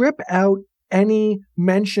strip out any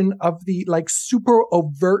mention of the super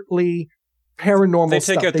overtly paranormal stuff.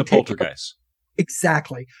 They take out the poltergeists.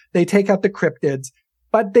 Exactly. They take out the cryptids.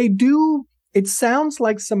 But they do, it sounds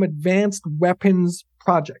like some advanced weapons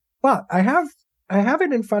project. But I have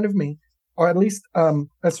it in front of me, or at least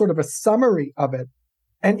a sort of a summary of it.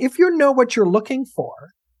 And if you know what you're looking for,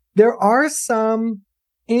 there are some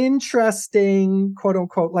interesting, quote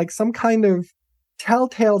unquote, some kind of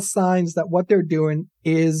telltale signs that what they're doing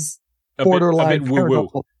is borderline a bit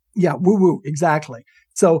woo-woo. Yeah, woo-woo, exactly.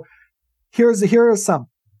 So here are some.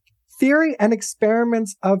 Theory and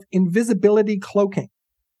experiments of invisibility cloaking.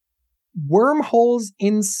 Wormholes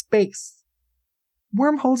in space.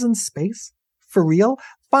 Wormholes in space? For real?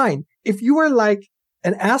 Fine. If you were like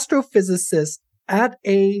an astrophysicist at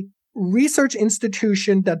a research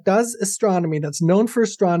institution that does astronomy, that's known for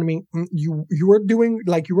astronomy, you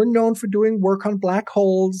were known for doing work on black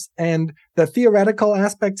holes and the theoretical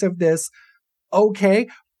aspects of this. Okay.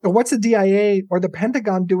 But what's the DIA or the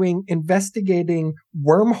Pentagon doing investigating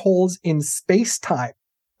wormholes in space-time?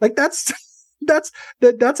 That's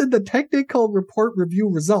in the technical report review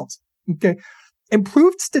results. Okay.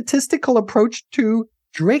 Improved statistical approach to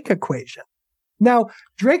Drake equation. Now,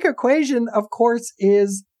 Drake equation, of course,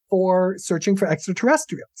 is for searching for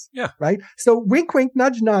extraterrestrials. Yeah. Right? So wink, wink,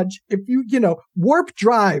 nudge, nudge. If warp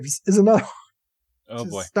drives is another Oh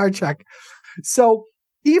boy. Star Trek. So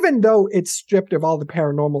even though it's stripped of all the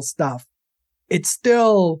paranormal stuff, it's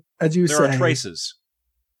still, as you say, there are traces.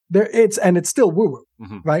 It's still woo-woo,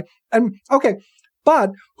 right? And okay,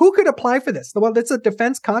 but who could apply for this? Well, it's a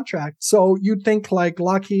defense contract, so you'd think like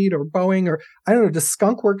Lockheed or Boeing or, I don't know, does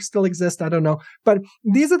Skunk Works still exist? I don't know. But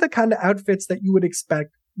these are the kind of outfits that you would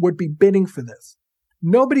expect would be bidding for this.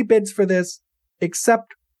 Nobody bids for this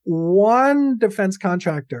except one defense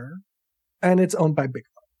contractor, and it's owned by Bigelow.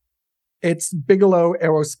 It's Bigelow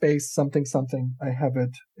Aerospace something. I have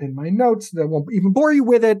it in my notes. I won't even bore you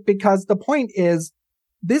with it because the point is,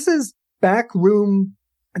 this is backroom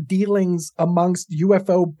dealings amongst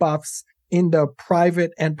UFO buffs in the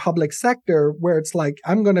private and public sector where it's like,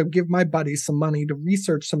 I'm going to give my buddy some money to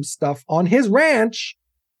research some stuff on his ranch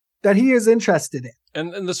that he is interested in.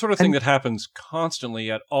 And the sort of thing that happens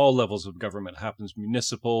constantly at all levels of government happens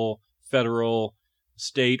municipal, federal,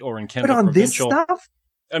 state, or in Canada, but on provincial. This stuff?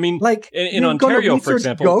 I mean, like in Ontario, for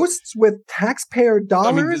example, ghosts with taxpayer dollars.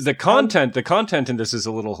 I mean, the content in this is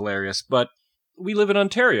a little hilarious, but we live in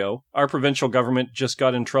Ontario. Our provincial government just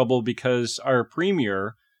got in trouble because our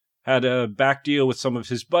premier had a back deal with some of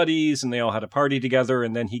his buddies, and they all had a party together,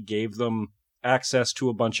 and then he gave them access to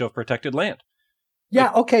a bunch of protected land.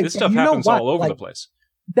 Yeah, okay. This stuff happens all over the place.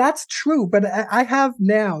 That's true, but I have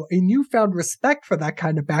now a newfound respect for that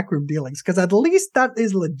kind of backroom dealings because at least that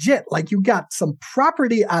is legit. Like you got some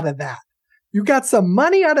property out of that. You got some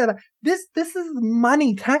money out of that. This is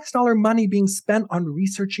money, tax dollar money being spent on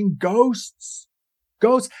researching ghosts.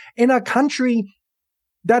 Ghosts in a country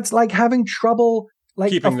that's like having trouble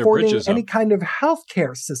like keeping affording any kind of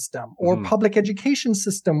healthcare system or public education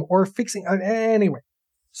system or fixing anyway.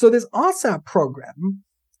 So this OSAP program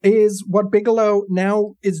is what Bigelow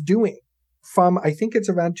now is doing from, I think it's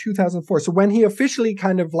around 2004. So when he officially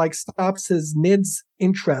kind of like stops his NIDS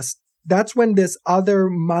interest, that's when this other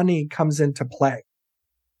money comes into play.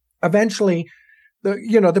 Eventually,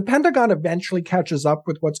 the Pentagon eventually catches up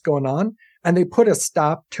with what's going on and they put a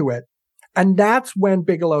stop to it. And that's when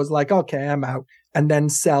Bigelow's like, okay, I'm out, and then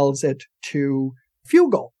sells it to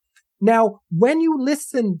Fugel. Now, when you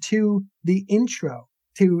listen to the intro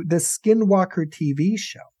to the Skinwalker TV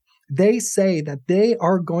show, they say that they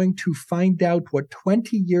are going to find out what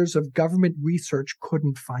 20 years of government research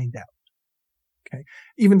couldn't find out. Okay.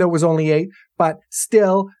 Even though it was only 8, but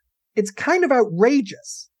still, it's kind of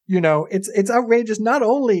outrageous. It's outrageous. Not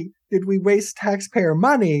only did we waste taxpayer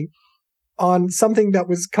money on something that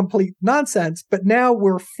was complete nonsense, but now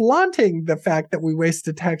we're flaunting the fact that we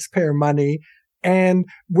wasted taxpayer money and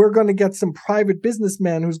we're going to get some private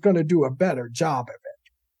businessman who's going to do a better job of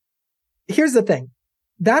it. Here's the thing.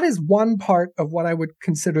 That is one part of what I would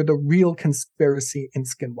consider the real conspiracy in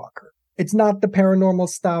Skinwalker. It's not the paranormal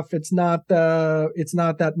stuff. It's not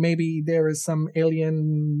that maybe there is some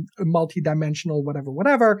alien, multidimensional,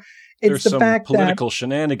 whatever. It's There's the fact some political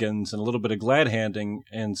shenanigans and a little bit of glad handing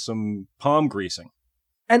and some palm greasing.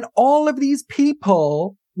 And all of these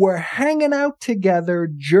people were hanging out together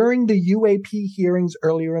during the UAP hearings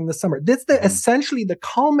earlier in the summer. This is essentially the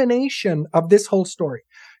culmination of this whole story.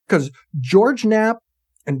 Because George Knapp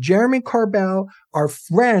and Jeremy Corbell are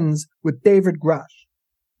friends with David Grush.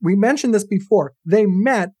 We mentioned this before. They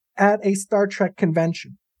met at a Star Trek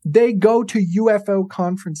convention. They go to UFO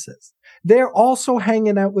conferences. They're also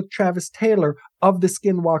hanging out with Travis Taylor of the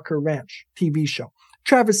Skinwalker Ranch TV show.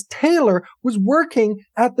 Travis Taylor was working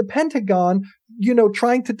at the Pentagon,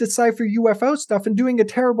 trying to decipher UFO stuff and doing a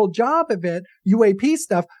terrible job of it, UAP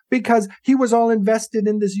stuff, because he was all invested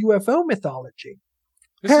in this UFO mythology.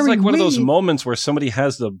 This is like one of those moments where somebody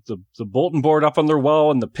has the bulletin board up on their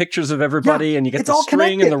wall and the pictures of everybody, and you get the string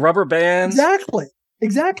connected. And the rubber bands.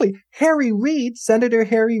 Exactly. Harry Reid, Senator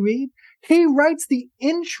Harry Reid, he writes the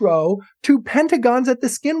intro to Pentagons at the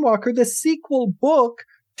Skinwalker, the sequel book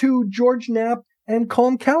to George Knapp and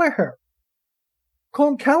Colm Kelleher.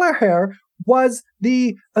 Colm Kelleher was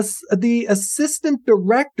the assistant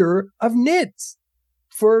director of NIDS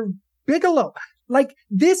for Bigelow. Like,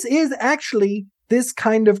 this is actually this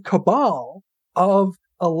kind of cabal of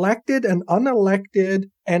elected and unelected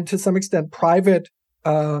and to some extent private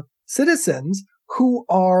citizens who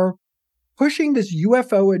are pushing this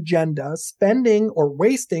UFO agenda, spending or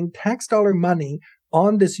wasting tax dollar money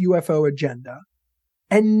on this UFO agenda.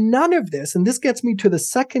 And none of this, and this gets me to the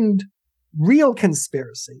second real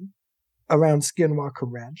conspiracy around Skinwalker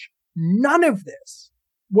Ranch, none of this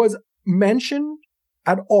was mentioned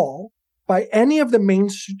at all by any of the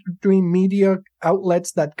mainstream media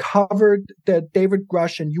outlets that covered the David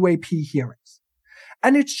Grush and UAP hearings.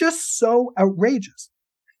 And it's just so outrageous.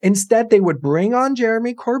 Instead, they would bring on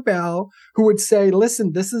Jeremy Corbell, who would say,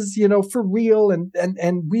 listen, this is, for real.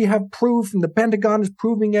 And we have proof and the Pentagon is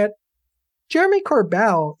proving it. Jeremy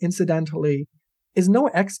Corbell, incidentally, is no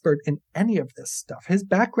expert in any of this stuff. His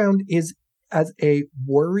background is as a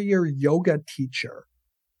warrior yoga teacher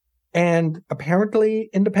and apparently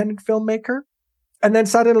independent filmmaker. And then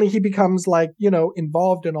suddenly he becomes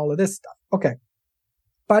involved in all of this stuff. Okay.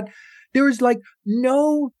 But there is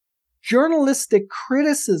no journalistic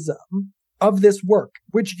criticism of this work,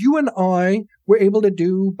 which you and I were able to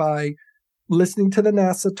do by listening to the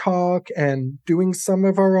NASA talk and doing some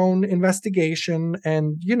of our own investigation.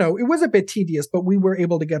 And, it was a bit tedious, but we were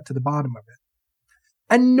able to get to the bottom of it.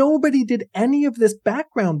 And nobody did any of this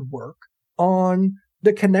background work on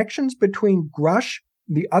the connections between Grush,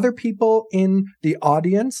 the other people in the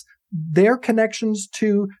audience, their connections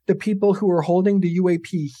to the people who are holding the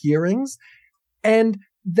UAP hearings. And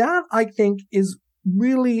that, I think, is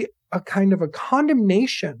really a kind of a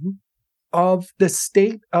condemnation of the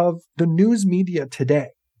state of the news media today.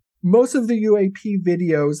 Most of the UAP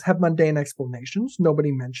videos have mundane explanations.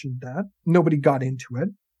 Nobody mentioned that. Nobody got into it.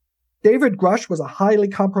 David Grush was a highly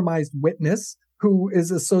compromised witness who is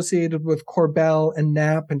associated with Corbell and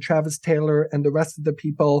Knapp and Travis Taylor and the rest of the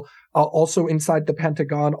people also inside the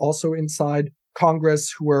Pentagon, also inside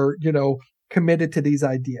Congress who are, committed to these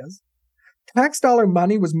ideas. Tax dollar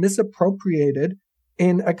money was misappropriated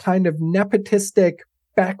in a kind of nepotistic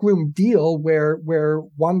backroom deal where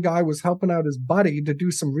one guy was helping out his buddy to do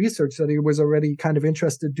some research that he was already kind of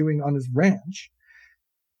interested doing on his ranch.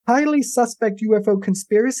 Highly suspect UFO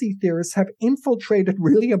conspiracy theorists have infiltrated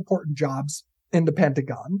really important jobs in the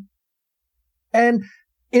Pentagon. And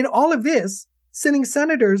in all of this, sitting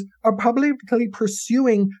senators are publicly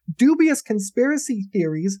pursuing dubious conspiracy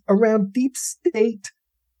theories around deep state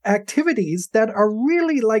activities that are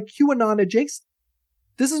really like QAnon adjacent.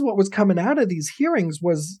 This is what was coming out of these hearings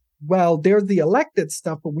was, well, there's the elected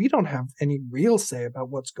stuff, but we don't have any real say about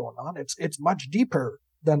what's going on. It's much deeper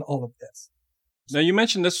than all of this. Now, you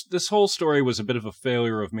mentioned this whole story was a bit of a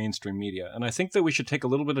failure of mainstream media, and I think that we should take a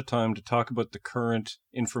little bit of time to talk about the current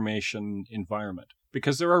information environment,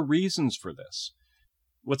 because there are reasons for this.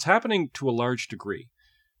 What's happening to a large degree,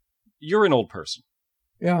 you're an old person.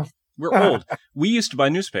 Yeah. We're old. We used to buy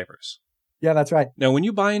newspapers. Yeah, that's right. Now, when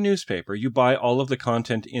you buy a newspaper, you buy all of the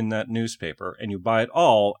content in that newspaper, and you buy it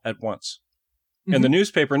all at once. Mm-hmm. And the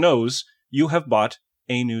newspaper knows you have bought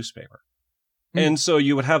a newspaper. And so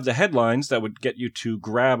you would have the headlines that would get you to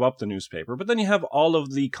grab up the newspaper, but then you have all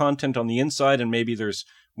of the content on the inside, and maybe there's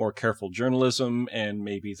more careful journalism, and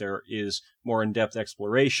maybe there is more in-depth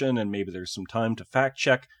exploration, and maybe there's some time to fact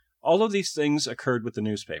check. All of these things occurred with the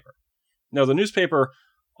newspaper. Now, the newspaper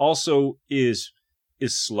also is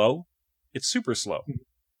slow. It's super slow.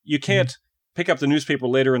 You can't pick up the newspaper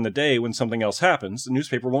later in the day when something else happens. The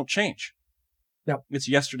newspaper won't change. No. It's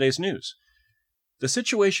yesterday's news. The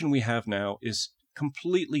situation we have now is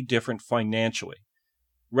completely different financially.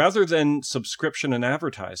 Rather than subscription and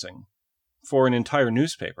advertising for an entire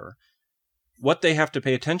newspaper, what they have to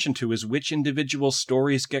pay attention to is which individual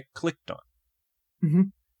stories get clicked on. Mm-hmm.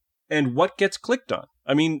 And what gets clicked on.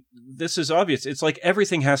 I mean, this is obvious. It's like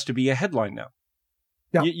everything has to be a headline now.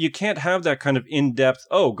 Yeah. You can't have that kind of in-depth,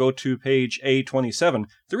 go to page A27.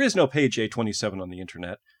 There is no page A27 on the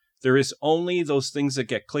internet. There is only those things that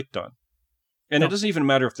get clicked on. And It doesn't even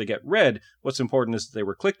matter if they get read. What's important is that they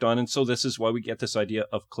were clicked on. And so this is why we get this idea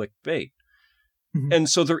of clickbait. Mm-hmm. And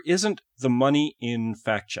so there isn't the money in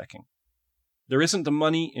fact-checking. There isn't the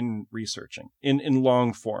money in researching, in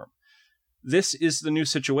long form. This is the new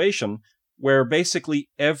situation where basically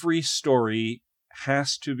every story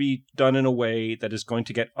has to be done in a way that is going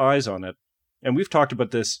to get eyes on it. And we've talked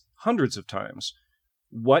about this hundreds of times.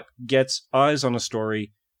 What gets eyes on a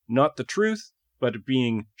story? Not the truth, but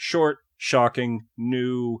being short, shocking,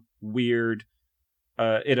 new, weird.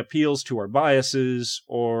 It appeals to our biases,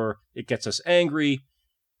 or it gets us angry.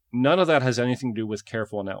 None of that has anything to do with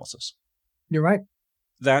careful analysis. You're right.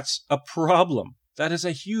 That's a problem. That is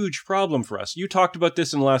a huge problem for us. You talked about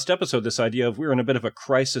this in the last episode, this idea of we're in a bit of a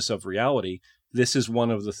crisis of reality. This is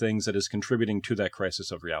one of the things that is contributing to that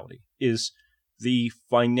crisis of reality, is the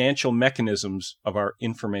financial mechanisms of our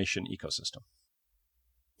information ecosystem.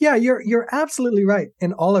 Yeah, you're absolutely right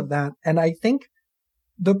in all of that. And I think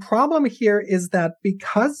the problem here is that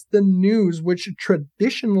because the news, which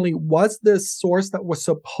traditionally was the source that was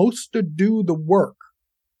supposed to do the work,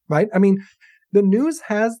 right? I mean, the news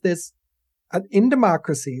has this, in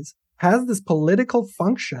democracies, has this political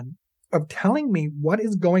function of telling me what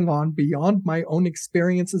is going on beyond my own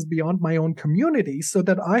experiences, beyond my own community, so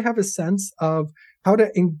that I have a sense of how to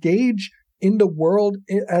engage in the world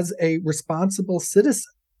as a responsible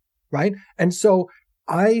citizen, right? And so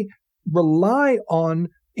I rely on,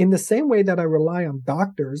 in the same way that I rely on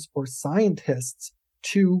doctors or scientists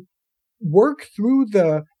to work through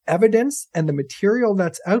the evidence and the material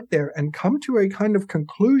that's out there and come to a kind of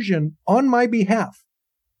conclusion on my behalf.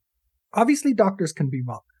 Obviously, doctors can be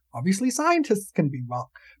wrong. Obviously, scientists can be wrong.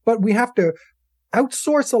 But we have to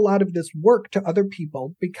outsource a lot of this work to other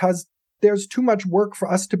people because there's too much work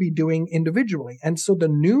for us to be doing individually. And so the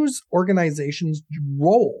news organization's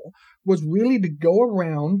role was really to go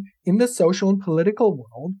around in the social and political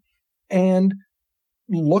world and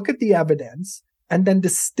look at the evidence and then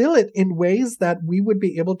distill it in ways that we would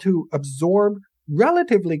be able to absorb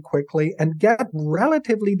relatively quickly and get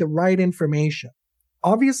relatively the right information.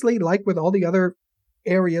 Obviously, like with all the other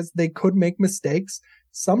areas, they could make mistakes.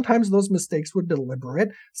 Sometimes those mistakes were deliberate.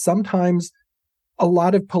 Sometimes a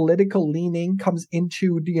lot of political leaning comes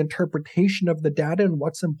into the interpretation of the data and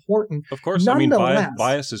what's important. Of course, I mean,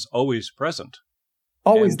 bias is always present.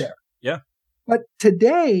 Always there. Yeah. But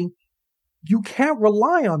today, you can't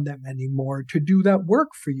rely on them anymore to do that work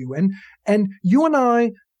for you. And you and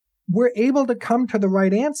I were able to come to the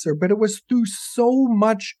right answer, but it was through so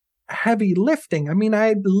much heavy lifting. I mean,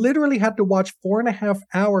 I literally had to watch 4.5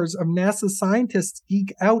 hours of NASA scientists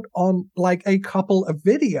geek out on like a couple of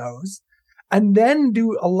videos and then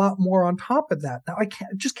do a lot more on top of that. Now, I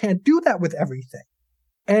just can't do that with everything.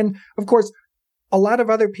 And of course, a lot of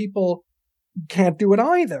other people can't do it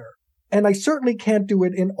either. And I certainly can't do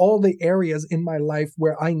it in all the areas in my life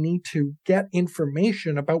where I need to get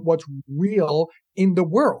information about what's real in the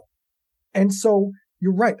world. And so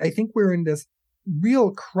you're right. I think we're in this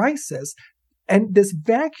real crisis, and this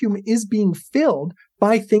vacuum is being filled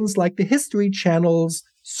by things like the History Channel's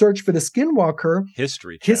search for the Skinwalker.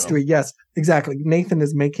 History Channel. History, yes, exactly. Nathan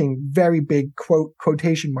is making very big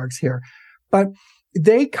quotation marks here. But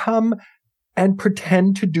they come and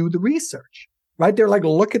pretend to do the research, right? They're like,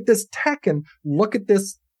 look at this tech and look at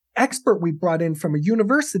this expert we brought in from a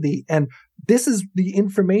university. And this is the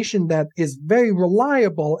information that is very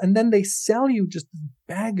reliable. And then they sell you just a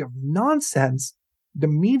bag of nonsense. The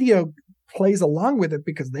media plays along with it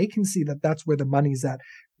because they can see that that's where the money's at.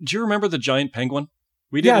 Do you remember the giant penguin?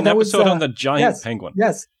 We did an episode on the giant penguin.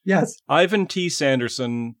 Yes. Ivan T.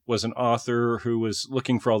 Sanderson was an author who was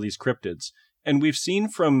looking for all these cryptids. And we've seen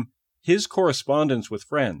from his correspondence with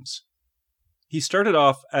friends, he started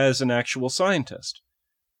off as an actual scientist.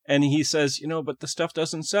 And he says, but the stuff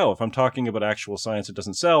doesn't sell. If I'm talking about actual science, it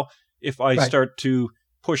doesn't sell. If I start to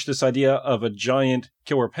push this idea of a giant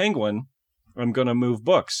killer penguin, I'm going to move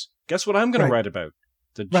books. Guess what I'm going to write about?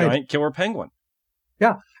 The giant killer penguin.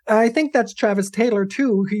 Yeah. I think that's Travis Taylor,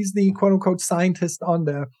 too. He's the quote-unquote scientist on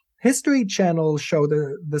the History Channel show,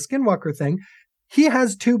 the Skinwalker thing. He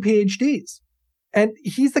has 2 PhDs. And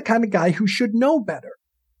he's the kind of guy who should know better.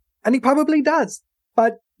 And he probably does.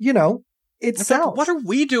 But, it sells. What are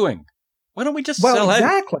we doing? Why don't we just sell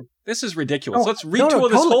exactly. it? This is ridiculous. Let's retool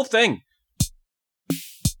this whole thing.